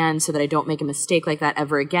I can so that I don't make a mistake like that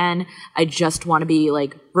ever again. I just want to be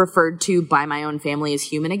like referred to by my own family as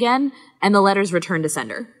human again. And the letter's returned to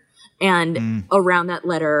sender. And around that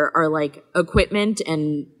letter are like equipment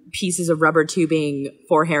and pieces of rubber tubing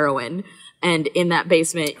for heroin. And in that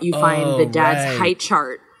basement, you find the dad's height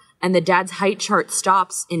chart. And the dad's height chart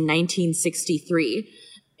stops in 1963.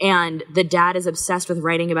 And the dad is obsessed with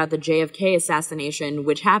writing about the JFK assassination,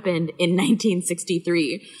 which happened in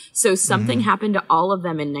 1963. So something happened to all of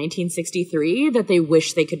them in 1963 that they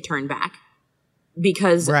wish they could turn back.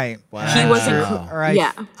 Because he wasn't...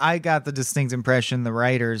 I got the distinct impression the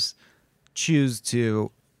writers choose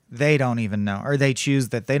to... They don't even know, or they choose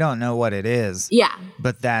that they don't know what it is. Yeah.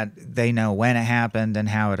 But that they know when it happened and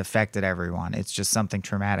how it affected everyone. It's just something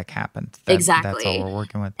traumatic happened. Exactly. That's all we're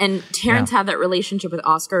working with. And Terrence had that relationship with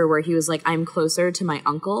Oscar where he was like, I'm closer to my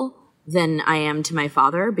uncle than I am to my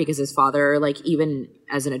father, because his father, like, even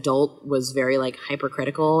as an adult, was very, like,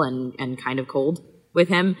 hypercritical and kind of cold with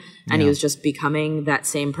him. And he was just becoming that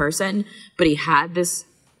same person. But he had this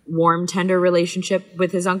warm, tender relationship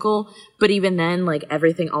with his uncle. But even then, like,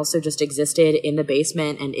 everything also just existed in the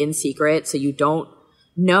basement and in secret. So you don't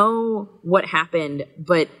know what happened,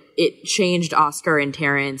 but it changed Oscar and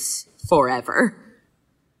Terrence forever.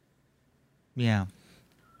 Yeah.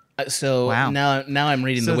 So now I'm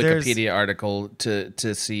reading the Wikipedia article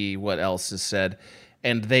to see what else is said.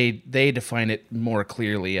 And they define it more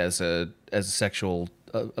clearly as a sexual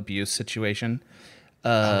abuse situation.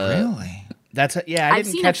 Really? I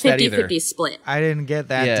didn't catch that either. I've seen a 50-50 split. I didn't get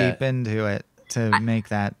that deep into it to make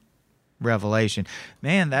that revelation.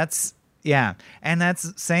 Man, that's and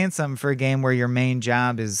that's saying something for a game where your main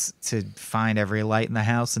job is to find every light in the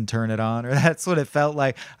house and turn it on. Or that's what it felt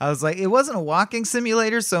like. I was like, it wasn't a walking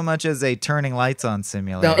simulator so much as a turning lights on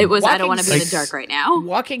simulator. No, it was. I don't want to be in the dark right now.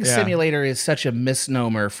 Walking simulator is such a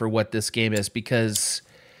misnomer for what this game is, because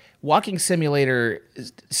walking simulator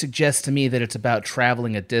suggests to me that it's about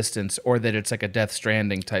traveling a distance, or that it's like a Death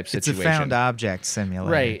Stranding type situation. It's a found object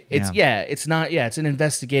simulator. Right. It's not. Yeah, it's an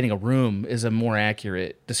investigating a room is a more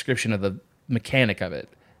accurate description of the mechanic of it.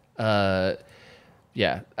 I'm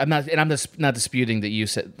not disputing that you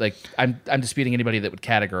said, like, I'm disputing anybody that would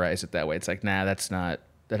categorize it that way. It's like, nah, that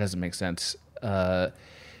doesn't make sense.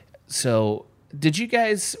 So did you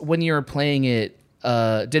guys, when you were playing it,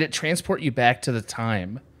 did it transport you back to the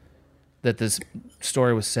time that this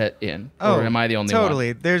story was set in? Or am I the only one?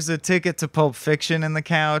 Totally. There's a ticket to Pulp Fiction in the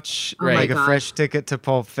couch, like a fresh ticket to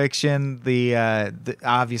Pulp Fiction. The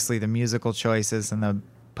obviously the musical choices and the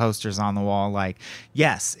posters on the wall. Like,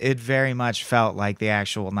 yes, it very much felt like the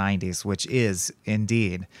actual 90s, which is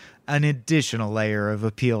indeed an additional layer of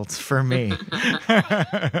appeal for me.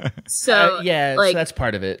 So so that's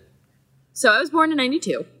part of it. So I was born in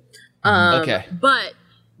 92. Okay. But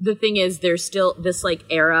the thing is, there's still this like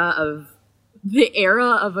era of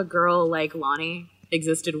a girl like Lonnie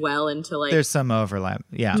existed well into like there's some overlap.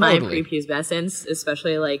 Yeah. My prepubescence,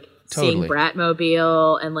 especially like seeing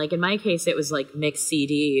Bratmobile, and like in my case it was like mixed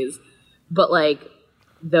CDs, but like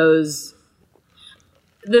the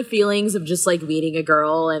feelings of just like meeting a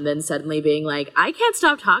girl and then suddenly being like, I can't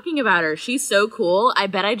stop talking about her. She's so cool. I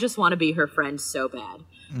bet I just want to be her friend so bad.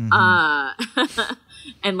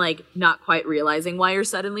 And like not quite realizing why you're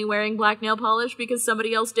suddenly wearing black nail polish because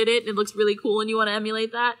somebody else did it and it looks really cool and you want to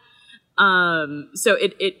emulate that. So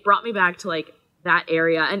it brought me back to like that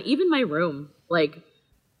area. And even my room, like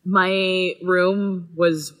my room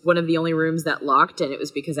was one of the only rooms that locked, and it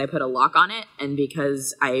was because I put a lock on it and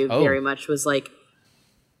because I very much was like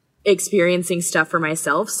experiencing stuff for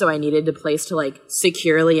myself. So I needed a place to like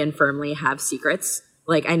securely and firmly have secrets.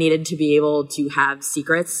 Like I needed to be able to have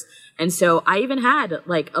secrets. And so I even had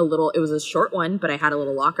like it was a short one, but I had a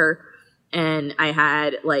little locker and I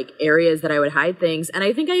had like areas that I would hide things. And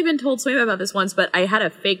I think I even told Swayma about this once, but I had a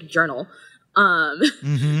fake journal.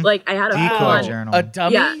 Like I had a journal. A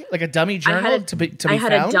dummy? Yeah. Like a dummy journal to be found? I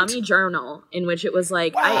had a dummy journal in which it was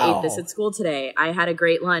like, I ate this at school today. I had a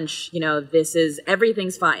great lunch. You know,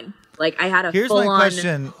 everything's fine. Like I had a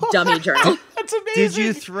full-on dummy journal. That's amazing. Did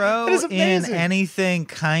you throw in anything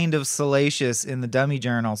kind of salacious in the dummy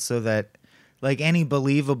journal so that, like, any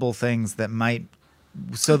believable things that might,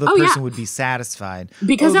 so the person would be satisfied?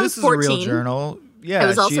 Because I was this 14. Is a real journal. Yeah, it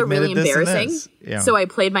was also really embarrassing. Yeah. So I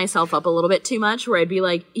played myself up a little bit too much where I'd be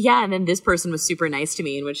like, yeah, and then this person was super nice to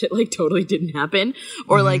me, in which it like totally didn't happen.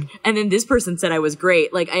 Or like, and then this person said I was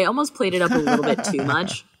great. Like I almost played it up a little bit too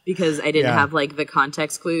much because I didn't have like the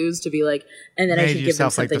context clues to be like, and then I should give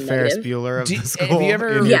them something like the Ferris negative. Bueller of the school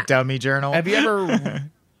in your dummy journal. Have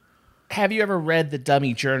you ever read the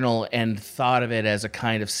dummy journal and thought of it as a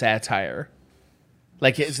kind of satire?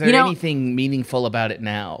 Like, is there anything meaningful about it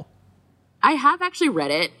now? I have actually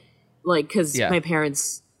read it, like, because my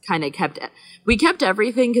parents kind of kept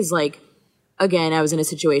everything, because, like, again, I was in a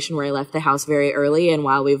situation where I left the house very early, and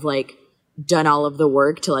while we've, like, done all of the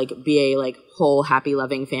work to, like, be a, like, whole, happy,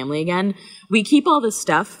 loving family again, we keep all this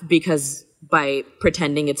stuff because by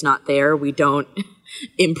pretending it's not there, we don't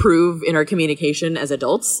improve in our communication as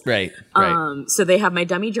adults. Right. So they have my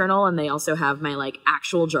dummy journal, and they also have my, like,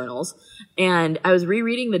 actual journals. And I was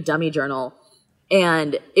rereading the dummy journal,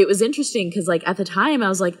 and it was interesting because, like, at the time I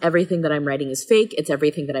was like, everything that I'm writing is fake. It's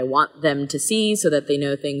everything that I want them to see so that they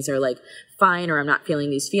know things are, like, fine, or I'm not feeling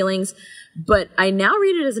these feelings. But I now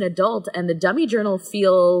read it as an adult, and the dummy journal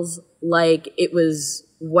feels like it was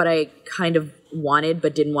what I kind of wanted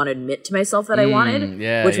but didn't want to admit to myself that I wanted,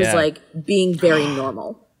 which was, like, being very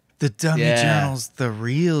normal. The dummy journal's the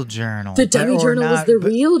real journal. The dummy journal was the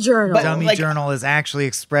real journal. The dummy journal is actually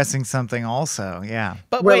expressing something also, yeah.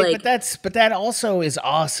 But wait, but that also is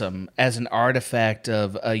awesome as an artifact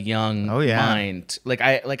of a young mind. Like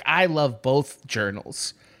I love both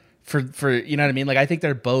journals for you know what I mean? Like, I think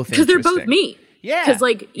they're both interesting. Because they're both me. Yeah. Because,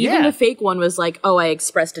 like, even the fake one was like, oh, I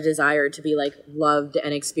expressed a desire to be, like, loved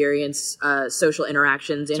and experience social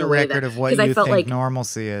interactions in a way that... It's a record of what you think like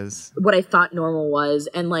normalcy is. What I thought normal was.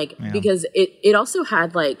 And, like, because it also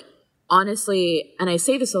had, like, honestly, and I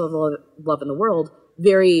say this with all love in the world,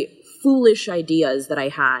 very foolish ideas that I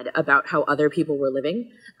had about how other people were living.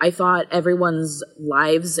 I thought everyone's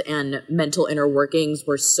lives and mental inner workings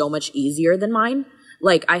were so much easier than mine.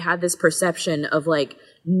 Like, I had this perception of, like,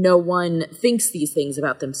 no one thinks these things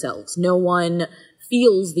about themselves. No one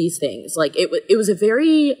feels these things. Like, it was a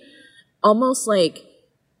very, almost like,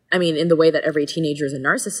 I mean, in the way that every teenager is a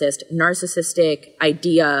narcissistic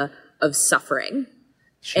idea of suffering.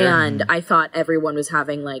 Sure. And I thought everyone was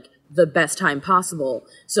having, like, the best time possible.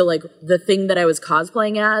 So, like, the thing that I was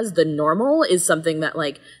cosplaying as, the normal, is something that,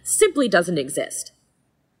 like, simply doesn't exist.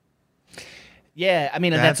 Yeah, I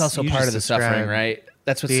mean, and that's also part of the suffering, right?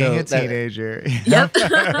 That's what's being a teenager. Yep.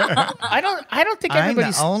 I don't think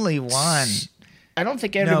everybody's I'm the only one. I don't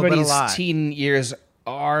think everybody's teen years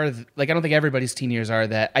are like. I don't think everybody's teen years are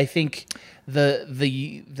that. I think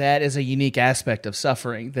that is a unique aspect of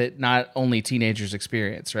suffering that not only teenagers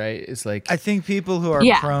experience. Right? It's like, I think people who are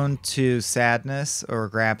prone to sadness or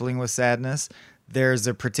grappling with sadness, there's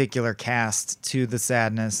a particular cast to the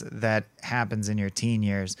sadness that happens in your teen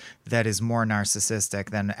years that is more narcissistic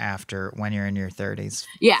than after when you're in your 30s,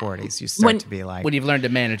 40s. You start to be like... When you've learned to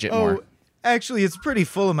manage it more. Actually, it's pretty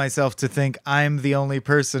full of myself to think I'm the only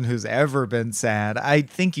person who's ever been sad. I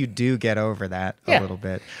think you do get over that a little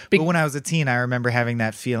bit. But when I was a teen, I remember having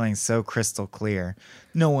that feeling so crystal clear.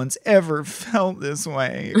 No one's ever felt this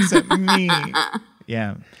way except me.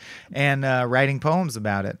 Yeah. And writing poems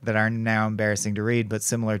about it that are now embarrassing to read, but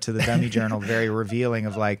similar to the dummy journal, very revealing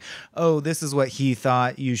of like, oh, this is what he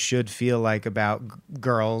thought you should feel like about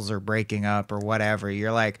girls or breaking up or whatever.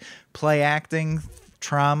 You're like play acting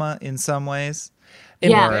trauma in some ways.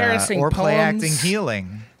 Embarrassing or play poems. acting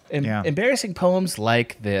healing. Embarrassing poems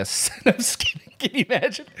like this. I'm just kidding. Can you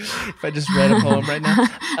imagine if I just read a poem right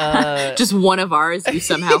now? Just one of ours. You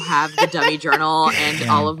somehow have the dummy journal and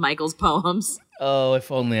all of Michael's poems. Oh,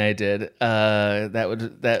 if only I did.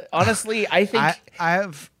 Honestly, I think I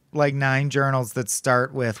have like 9 journals that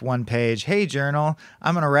start with one page. Hey, journal,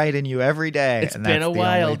 I'm gonna write in you every day. It's been a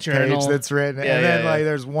while, journal. Page that's written, and then like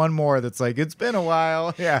there's one more that's like it's been a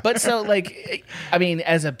while. Yeah, but so like, I mean,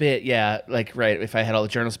 as a bit, like right. If I had all the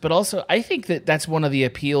journals, but also I think that that's one of the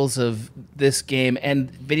appeals of this game and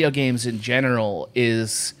video games in general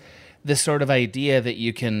is this sort of idea that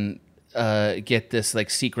you can get this like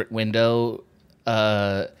secret window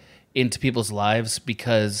into people's lives,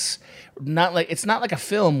 because it's not like a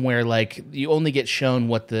film where like you only get shown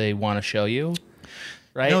what they want to show you,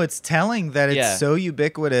 right? No, it's telling that it's so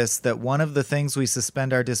ubiquitous that one of the things we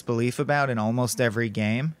suspend our disbelief about in almost every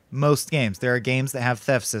game, most games, there are games that have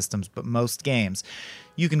theft systems, but most games,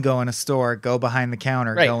 you can go in a store, go behind the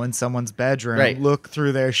counter, go in someone's bedroom, look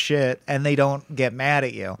through their shit, and they don't get mad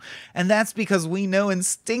at you. And that's because we know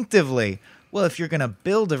instinctively, well, if you're going to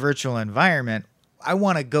build a virtual environment, I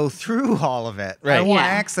want to go through all of it. I want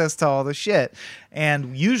access to all the shit.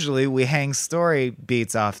 And usually we hang story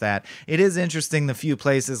beats off that. It is interesting the few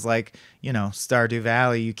places like, you know, Stardew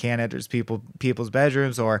Valley, you can't enter people's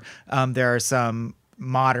bedrooms, or there are some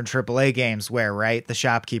modern AAA games where, the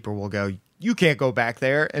shopkeeper will go, you can't go back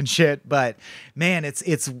there and shit. But man,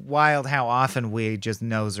 it's wild how often we just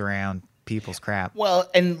nose around people's crap. Well,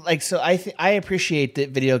 and like, so I appreciate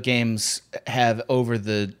that video games have, over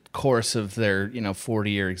the course of their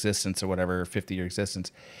 40-year existence or whatever, 50-year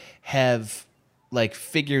existence, have like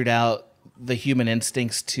figured out the human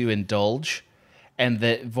instincts to indulge, and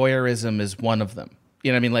that voyeurism is one of them.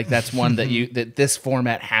 You know what I mean? Like that's one that this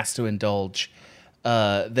format has to indulge.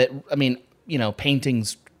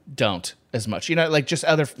 Paintings don't as much. Like just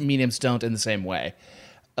other mediums don't in the same way.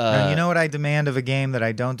 Now, you know what I demand of a game that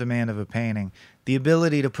I don't demand of a painting? The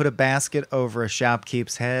ability to put a basket over a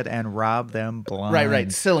shopkeep's head and rob them blind.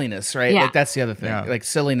 Right. Silliness, right? Yeah. Like that's the other thing. Yeah. Like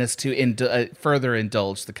silliness to further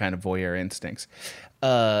indulge the kind of voyeur instincts.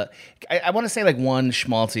 I want to say like one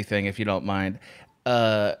schmaltzy thing, if you don't mind.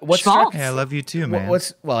 What's struck, I love you too, man.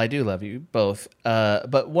 Well, I do love you both.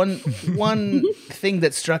 But one thing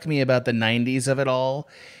that struck me about the 90s of it all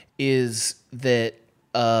is that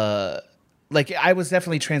like I was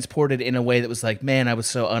definitely transported in a way that was like, man, I was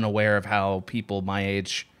so unaware of how people my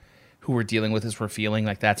age who were dealing with this were feeling.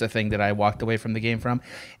 Like that's a thing that I walked away from the game from.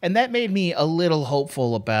 And that made me a little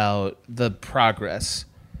hopeful about the progress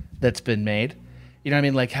that's been made. You know what I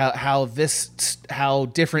mean? Like how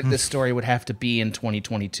different this story would have to be in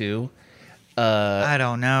 2022. I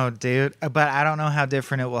don't know, dude. But I don't know how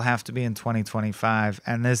different it will have to be in 2025.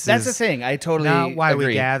 And that's the thing. I totally not why agree.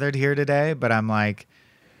 we gathered here today, but I'm like,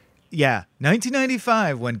 yeah,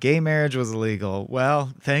 1995 when gay marriage was illegal.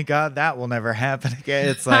 Well, thank God that will never happen again.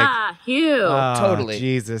 It's like, oh, totally.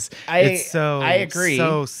 Jesus. I agree.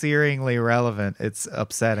 So searingly relevant. It's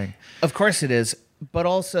upsetting. Of course it is. But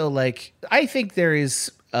also, like, I think there is,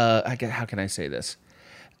 how can I say this?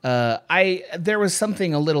 There was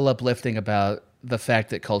something a little uplifting about the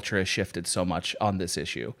fact that culture has shifted so much on this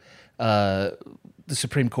issue. The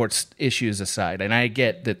Supreme Court's issues aside, and I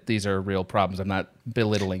get that these are real problems. I'm not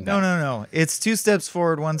belittling them. No. It's 2 steps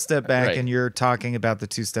forward, 1 step back, Right. and you're talking about the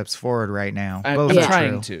 2 steps forward right now. I'm Both are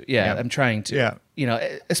trying true. to. Yeah, I'm trying to. Yeah. You know,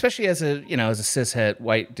 especially as a cishet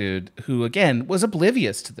white dude who, again, was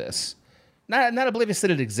oblivious to this. Not oblivious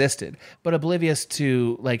that it existed, but oblivious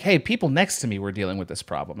to, like, hey, people next to me were dealing with this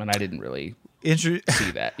problem, and I didn't really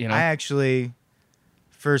see that. You know, I actually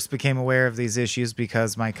first became aware of these issues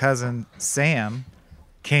because my cousin Sam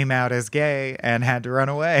came out as gay and had to run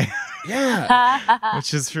away. Yeah.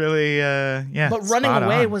 Which is really, But running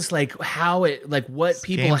away was like what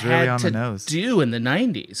people had really to do in the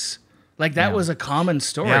 90s. Like that was a common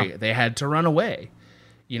story. Yeah. They had to run away.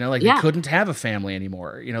 You know, like they couldn't have a family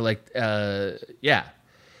anymore. You know, like,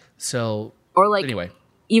 So, or like, anyway.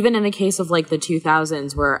 Even in the case of like the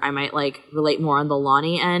 2000s where I might like relate more on the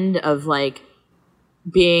Lonnie end of like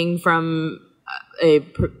being from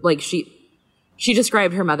she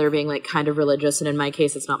described her mother being like kind of religious, and in my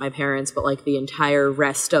case it's not my parents but like the entire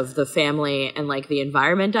rest of the family and like the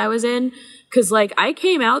environment I was in, because like I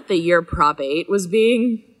came out the year Prop 8 was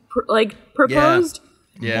being proposed.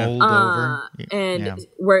 Mold over.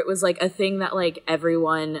 Where it was like a thing that like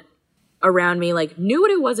everyone around me like knew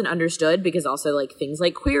what it was and understood, because also like things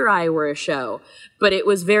like Queer Eye were a show, but it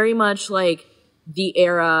was very much like the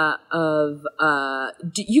era of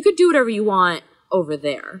you could do whatever you want over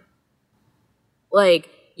there. Like,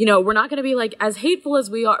 you know, we're not going to be like as hateful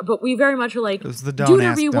as we are, but we very much are like, it was the do don't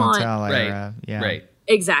whatever ask, you don't want. tell Right. era. Yeah. Right.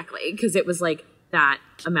 Exactly, because it was like that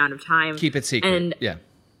amount of time. Keep it secret. And yeah.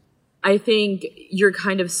 I think you're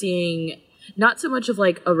kind of seeing not so much of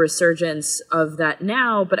like a resurgence of that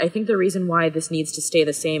now, but I think the reason why this needs to stay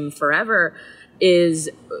the same forever is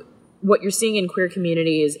what you're seeing in queer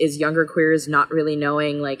communities is younger queers not really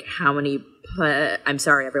knowing like how many I'm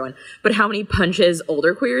sorry everyone, but how many punches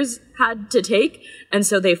older queers had to take, and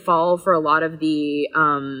so they fall for a lot of the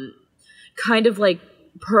kind of like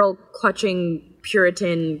pearl clutching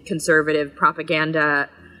Puritan conservative propaganda,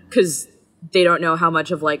 because they don't know how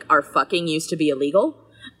much of like our fucking used to be illegal.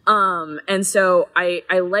 And so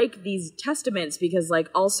I like these testaments because like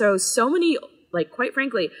also so many, like quite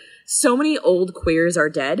frankly, so many old queers are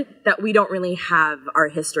dead that we don't really have our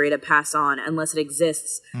history to pass on unless it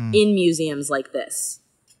exists in museums like this.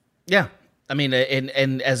 Yeah. I mean,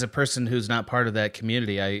 and as a person who's not part of that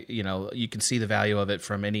community, you can see the value of it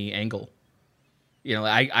from any angle. You know,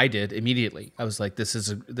 I did immediately. I was like, this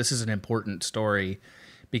is an important story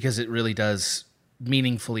because it really does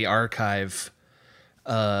meaningfully archive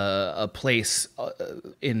a place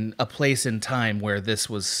in time where this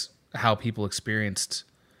was how people experienced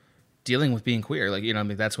dealing with being queer. Like, you know, I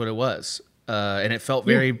mean, that's what it was. And it felt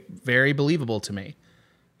very, very believable to me,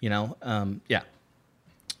 you know?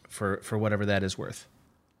 For whatever that is worth.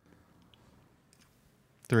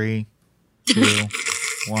 3, 2,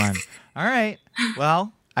 1. All right.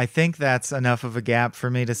 Well, I think that's enough of a gap for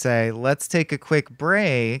me to say, let's take a quick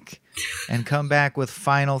break and come back with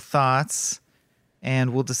final thoughts,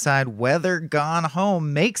 and we'll decide whether Gone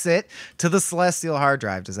Home makes it to the Celestial hard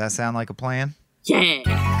drive. Does that sound like a plan? Yeah.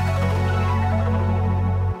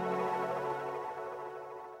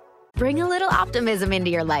 Bring a little optimism into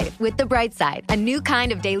your life with The Bright Side, a new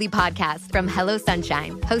kind of daily podcast from Hello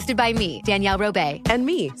Sunshine, hosted by me, Danielle Robay. And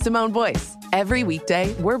me, Simone Boyce. Every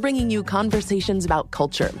weekday, we're bringing you conversations about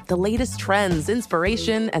culture, the latest trends,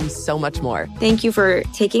 inspiration, and so much more. Thank you for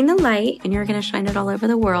taking the light, and you're going to shine it all over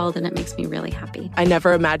the world, and it makes me really happy. I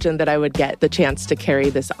never imagined that I would get the chance to carry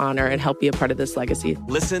this honor and help be a part of this legacy.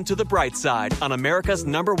 Listen to The Bright Side on America's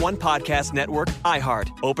 #1 podcast network, iHeart.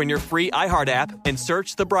 Open your free iHeart app and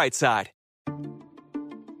search The Bright Side.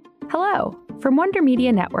 Hello. From Wonder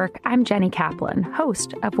Media Network, I'm Jenny Kaplan,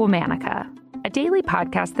 host of Womanica, a daily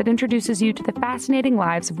podcast that introduces you to the fascinating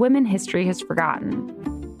lives of women history has forgotten.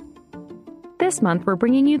 This month, we're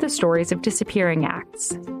bringing you the stories of disappearing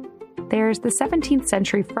acts. There's the 17th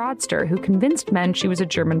century fraudster who convinced men she was a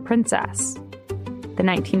German princess, the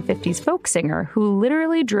 1950s folk singer who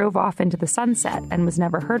literally drove off into the sunset and was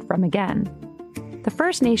never heard from again, the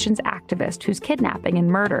First Nations activist whose kidnapping and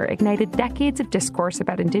murder ignited decades of discourse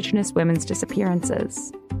about Indigenous women's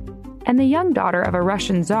disappearances, and the young daughter of a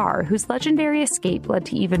Russian czar whose legendary escape led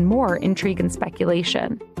to even more intrigue and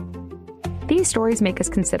speculation. These stories make us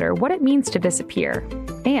consider what it means to disappear,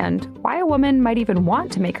 and why a woman might even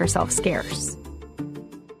want to make herself scarce.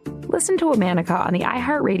 Listen to Womanica on the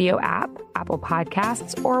iHeartRadio app, Apple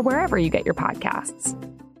Podcasts, or wherever you get your podcasts.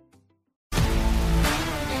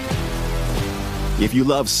 If you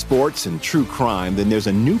love sports and true crime, then there's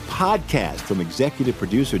a new podcast from executive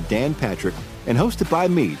producer Dan Patrick and hosted by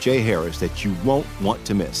me, Jay Harris, that you won't want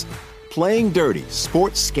to miss. Playing Dirty: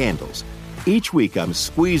 Sports Scandals. Each week, I'm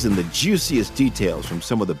squeezing the juiciest details from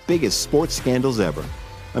some of the biggest sports scandals ever.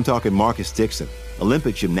 I'm talking Marcus Dixon,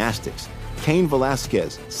 Olympic gymnastics, Cain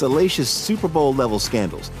Velasquez, salacious Super Bowl-level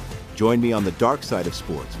scandals. Join me on the dark side of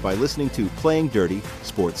sports by listening to Playing Dirty: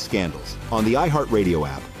 Sports Scandals on the iHeartRadio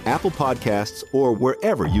app, Apple Podcasts, or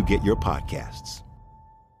wherever you get your podcasts.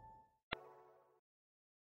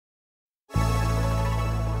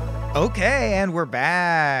 Okay, and we're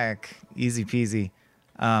back. Easy peasy.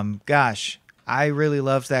 Gosh, I really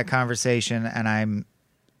loved that conversation, and I'm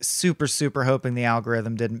super, super hoping the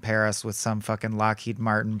algorithm didn't pair us with some fucking Lockheed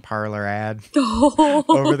Martin parlor ad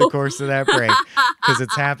over the course of that break, because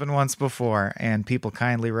it's happened once before, and people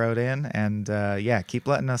kindly wrote in, and keep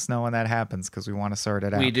letting us know when that happens, because we want to sort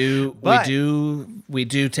it out. We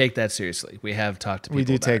do take that seriously. We have talked to people. We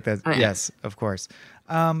do take that. Yes, of course.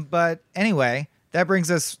 But anyway, that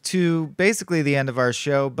brings us to basically the end of our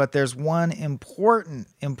show, but there's one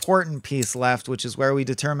important piece left, which is where we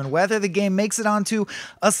determine whether the game makes it onto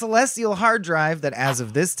a celestial hard drive that, as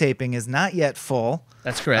of this taping, is not yet full.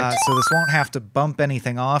 That's correct. So this won't have to bump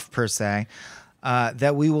anything off, per se,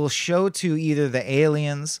 that we will show to either the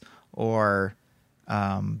aliens or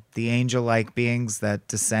the angel-like beings that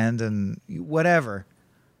descend and whatever.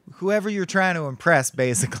 Whoever you're trying to impress,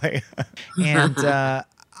 basically. And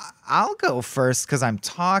I'll go first because I'm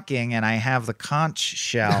talking and I have the conch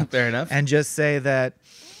shell. Fair enough. And just say that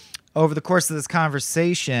over the course of this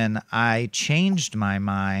conversation, I changed my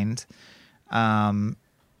mind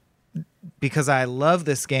because I love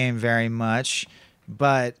this game very much,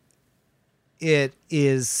 but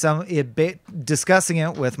discussing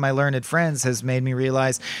it with my learned friends has made me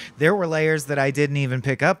realize there were layers that I didn't even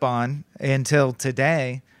pick up on until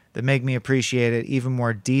today that make me appreciate it even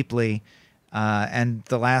more deeply. And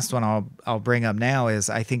the last one I'll bring up now is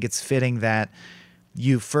I think it's fitting that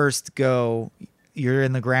you first you're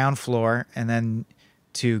in the ground floor, and then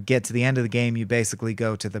to get to the end of the game, you basically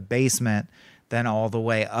go to the basement, then all the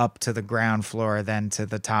way up to the ground floor, then to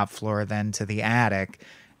the top floor, then to the attic,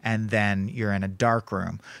 and then you're in a dark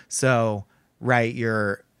room. So, right,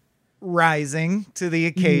 you're rising to the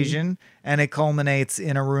occasion, and it culminates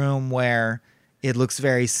in a room where it looks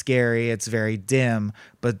very scary, it's very dim,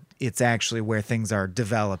 but it's actually where things are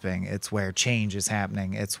developing. It's where change is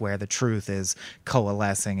happening. It's where the truth is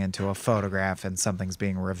coalescing into a photograph and something's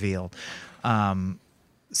being revealed.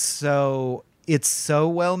 So it's so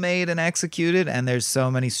well made and executed, and there's so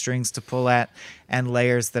many strings to pull at and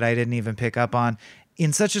layers that I didn't even pick up on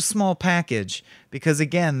in such a small package. Because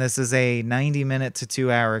again, this is a 90-minute to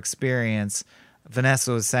 2-hour experience.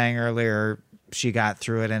 Vanessa was saying earlier she got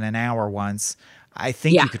through it in an hour once. I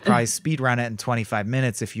think you could probably speedrun it in 25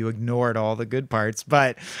 minutes if you ignored all the good parts.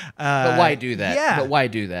 But why do that? Yeah. But why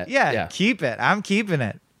do that? Yeah, keep it. I'm keeping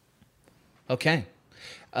it. Okay.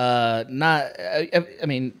 I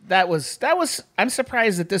mean, that was. I'm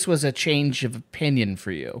surprised that this was a change of opinion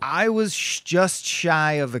for you. I was just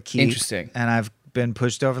shy of a keep. Interesting. And I've been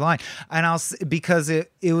pushed over the line. And because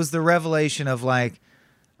it was the revelation of like,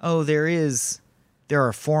 oh, there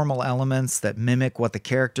are formal elements that mimic what the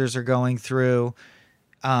characters are going through.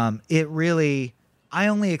 It really I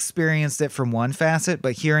only experienced it from one facet,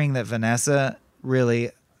 but hearing that Vanessa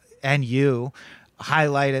really, and you,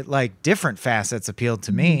 highlighted like different facets appealed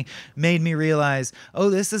to me, made me realize,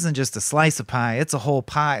 oh, this isn't just a slice of pie, it's a whole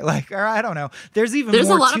pie. Like, or I don't know. There's more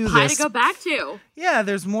a lot to of pie this. to go back to. Yeah,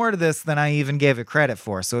 there's more to this than I even gave it credit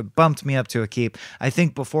for. So it bumped me up to a keep. I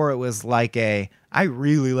think before it was like I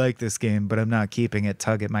really like this game, but I'm not keeping it,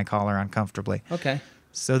 tug at my collar uncomfortably. Okay.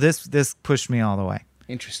 So this pushed me all the way.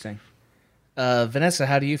 Interesting. Vanessa,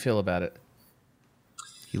 how do you feel about it?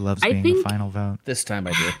 He loves being the final vote. This time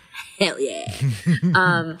I do. Hell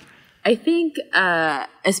yeah. I think,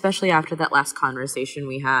 especially after that last conversation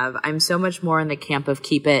we have, I'm so much more in the camp of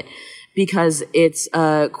keep it because it's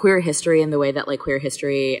queer history in the way that like queer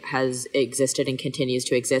history has existed and continues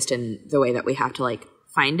to exist in the way that we have to like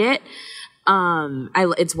find it.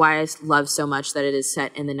 It's why I love so much that it is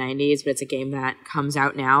set in the 90s, but it's a game that comes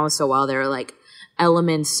out now. So while there are like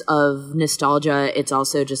elements of nostalgia, it's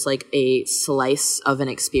also just like a slice of an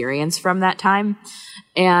experience from that time.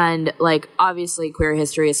 And like obviously queer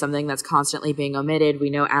history is something that's constantly being omitted.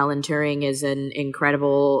 We know Alan Turing is an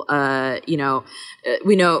incredible we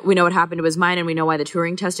know what happened to his mind, and we know why the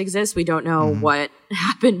Turing test exists. We don't know what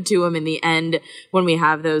happened to him in the end when we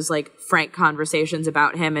have those like frank conversations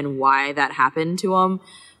about him and why that happened to him.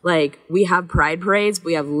 Like we have pride parades,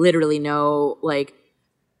 we have literally no like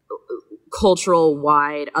cultural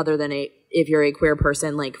wide, other than if you're a queer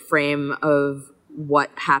person, like frame of what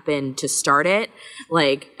happened to start it,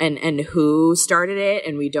 like and who started it,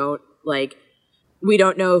 and we don't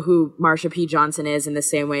know who Marsha P. Johnson is in the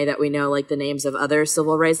same way that we know like the names of other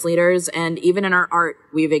civil rights leaders. And even in our art,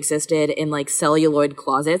 we've existed in like celluloid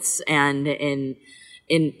closets and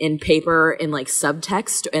in paper, in like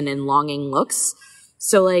subtext and in longing looks.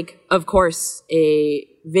 So like, of course, a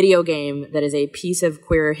video game that is a piece of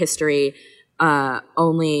queer history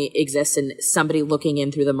only exists in somebody looking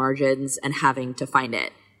in through the margins and having to find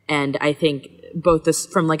it. And I think both this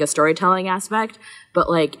from like a storytelling aspect, but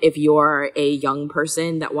like if you're a young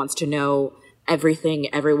person that wants to know everything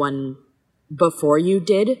everyone before you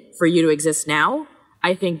did for you to exist now,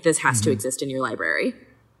 I think this has to exist in your library.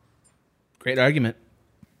 Great argument.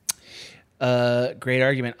 Great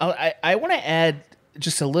argument. I want to add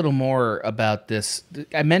just a little more about this.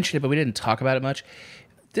 I mentioned it, but we didn't talk about it much.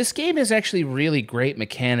 This game is actually really great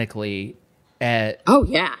mechanically at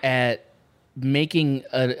making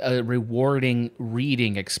a rewarding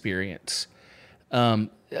reading experience.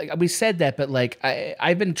 We said that, but like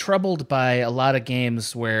I've been troubled by a lot of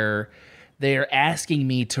games where they're asking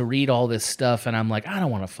me to read all this stuff, and I'm like, I don't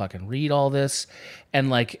want to fucking read all this.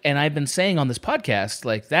 And I've been saying on this podcast,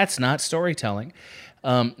 like, that's not storytelling.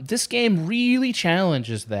 This game really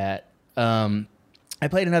challenges that. I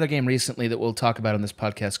played another game recently that we'll talk about on this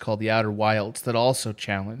podcast called The Outer Wilds that also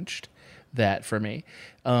challenged that for me.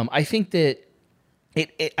 I think that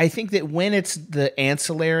when it's the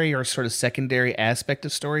ancillary or sort of secondary aspect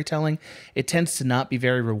of storytelling, it tends to not be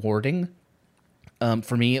very rewarding.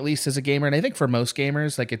 For me, at least as a gamer, and I think for most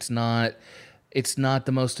gamers, like it's not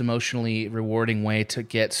the most emotionally rewarding way to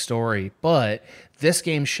get story. But this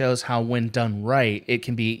game shows how, when done right, it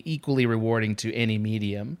can be equally rewarding to any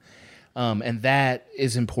medium. And that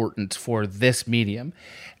is important for this medium.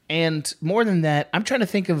 And more than that, I'm trying to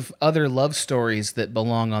think of other love stories that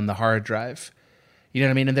belong on the hard drive. You know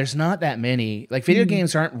what I mean? And there's not that many. Like, video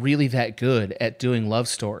games aren't really that good at doing love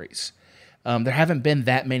stories. There haven't been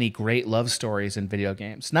that many great love stories in video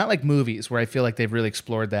games. Not like movies, where I feel like they've really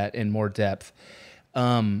explored that in more depth.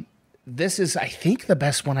 This is, I think, the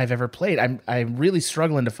best one I've ever played. I'm really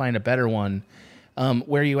struggling to find a better one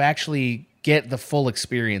where you actually get the full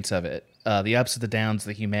experience of it, the ups and the downs,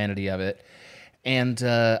 the humanity of it. And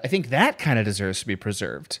I think that kind of deserves to be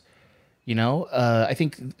preserved. You know, I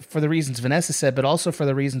think for the reasons Vanessa said, but also for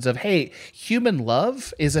the reasons of, hey, human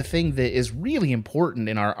love is a thing that is really important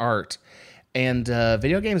in our art. And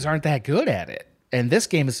video games aren't that good at it. And this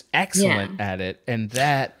game is excellent at it. And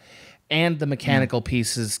and the mechanical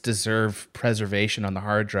pieces deserve preservation on the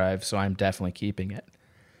hard drive. So I'm definitely keeping it.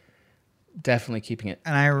 Definitely keeping it.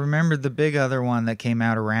 And I remember the big other one that came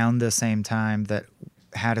out around the same time that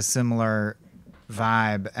had a similar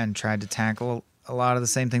vibe and tried to tackle a lot of the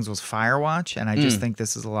same things was Firewatch. And I just think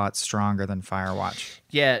this is a lot stronger than Firewatch.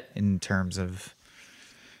 Yeah. In terms of,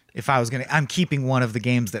 if I was going to, I'm keeping one of the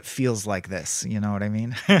games that feels like this. You know what I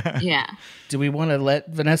mean? Yeah. Do we want to let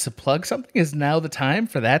Vanessa plug something? Is now the time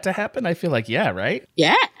for that to happen? I feel like, yeah, right?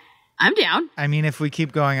 Yeah. I'm down. I mean, if we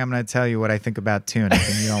keep going, I'm going to tell you what I think about Tunic,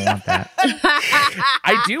 and you don't want that.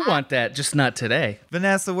 I do want that, just not today.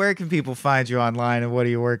 Vanessa, where can people find you online, and what are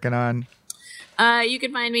you working on? You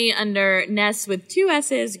can find me under Ness with 2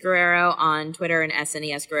 S's, Guerrero on Twitter, and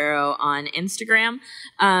SNES Guerrero on Instagram.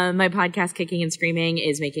 My podcast, Kicking and Screaming,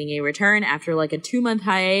 is making a return after like a 2-month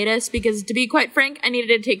hiatus because, to be quite frank, I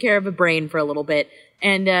needed to take care of a brain for a little bit.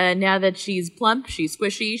 And now that she's plump, she's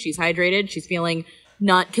squishy, she's hydrated, she's feeling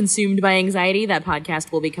not consumed by anxiety, that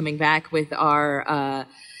podcast will be coming back with our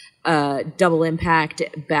double impact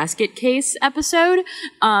basket case episode.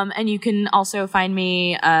 And you can also find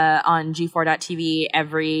me on G4.tv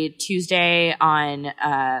every Tuesday on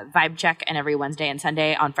Vibe Check and every Wednesday and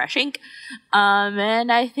Sunday on Fresh Ink.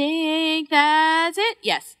 And I think that's it.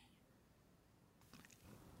 Yes.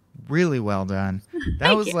 Really well done.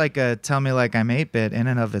 That was like a Tell Me Like I'm 8-Bit in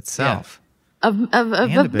and of itself. Of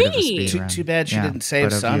me. Too bad she didn't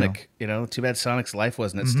save Sonic. You know, too bad Sonic's life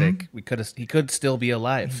wasn't at stake. He could still be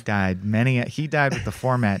alive. He died with the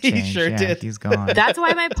format change. He sure did. He's gone. That's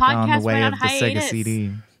why my podcast went on the hiatus. Sega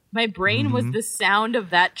CD. My brain was the sound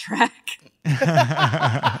of that track.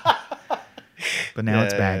 But now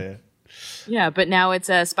it's back. Yeah, but now it's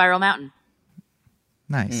a Spiral Mountain.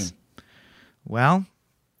 Nice. Well,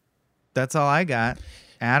 that's all I got.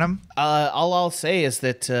 Adam? All I'll say is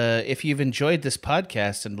that if you've enjoyed this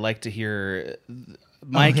podcast and like to hear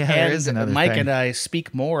Mike and I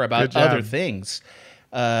speak more about other things,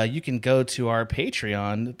 you can go to our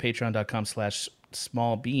Patreon,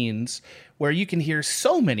 patreon.com/smallbeans, where you can hear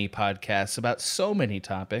so many podcasts about so many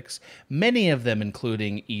topics, many of them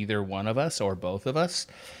including either one of us or both of us.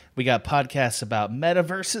 We got podcasts about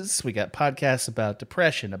metaverses. We got podcasts about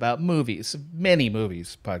depression, about movies, many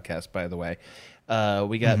movies podcasts, by the way.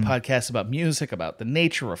 We got podcasts about music, about the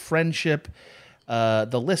nature of friendship.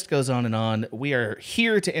 The list goes on and on. We are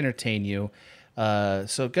here to entertain you.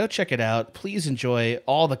 So go check it out. Please enjoy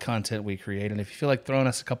all the content we create. And if you feel like throwing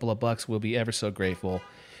us a couple of bucks, we'll be ever so grateful.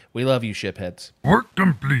 We love you, shipheads. Work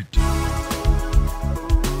complete.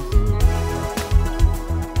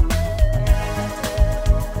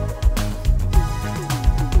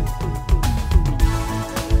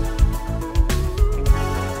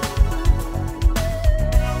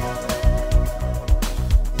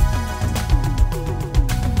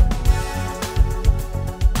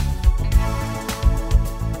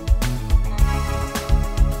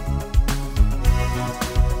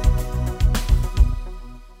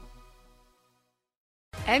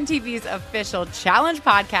 MTV's official Challenge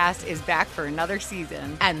podcast is back for another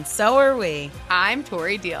season. And so are we. I'm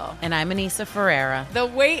Tori Deal. And I'm Anissa Ferreira. The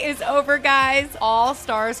wait is over, guys. All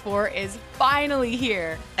Stars 4 is finally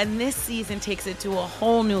here. And this season takes it to a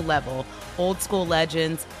whole new level. Old school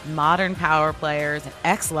legends, modern power players, and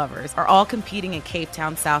ex-lovers are all competing in Cape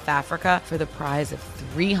Town, South Africa for the prize of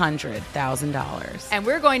 $300,000. And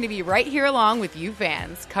we're going to be right here along with you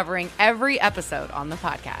fans, covering every episode on the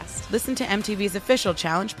podcast. Listen to MTV's official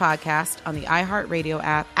Challenge podcast on the iHeartRadio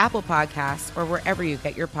app, Apple Podcasts, or wherever you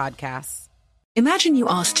get your podcasts. Imagine you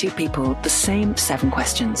ask 2 people the same 7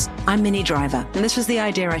 questions. I'm Minnie Driver, and this was the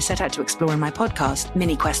idea I set out to explore in my podcast,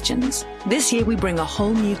 Mini Questions. This year, we bring a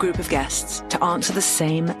whole new group of guests to answer the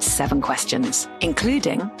same 7 questions,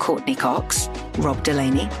 including Courtney Cox, Rob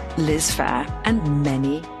Delaney, Liz Phair, and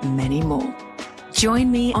many, many more. Join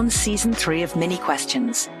me on Season 3 of Mini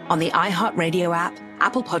Questions on the iHeartRadio app,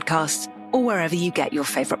 Apple Podcasts, or wherever you get your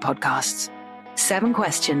favorite podcasts. 7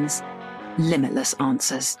 questions, limitless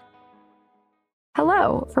answers.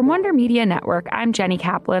 Hello. From Wonder Media Network, I'm Jenny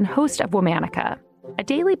Kaplan, host of Womanica, a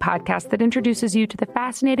daily podcast that introduces you to the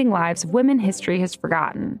fascinating lives of women history has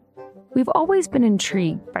forgotten. We've always been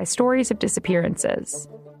intrigued by stories of disappearances,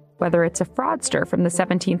 whether it's a fraudster from the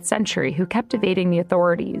 17th century who kept evading the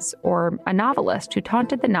authorities, or a novelist who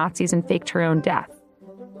taunted the Nazis and faked her own death.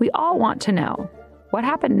 We all want to know, what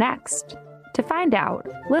happened next? To find out,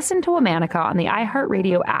 listen to Womanica on the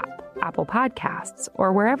iHeartRadio app, Apple Podcasts,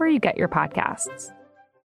 or wherever you get your podcasts.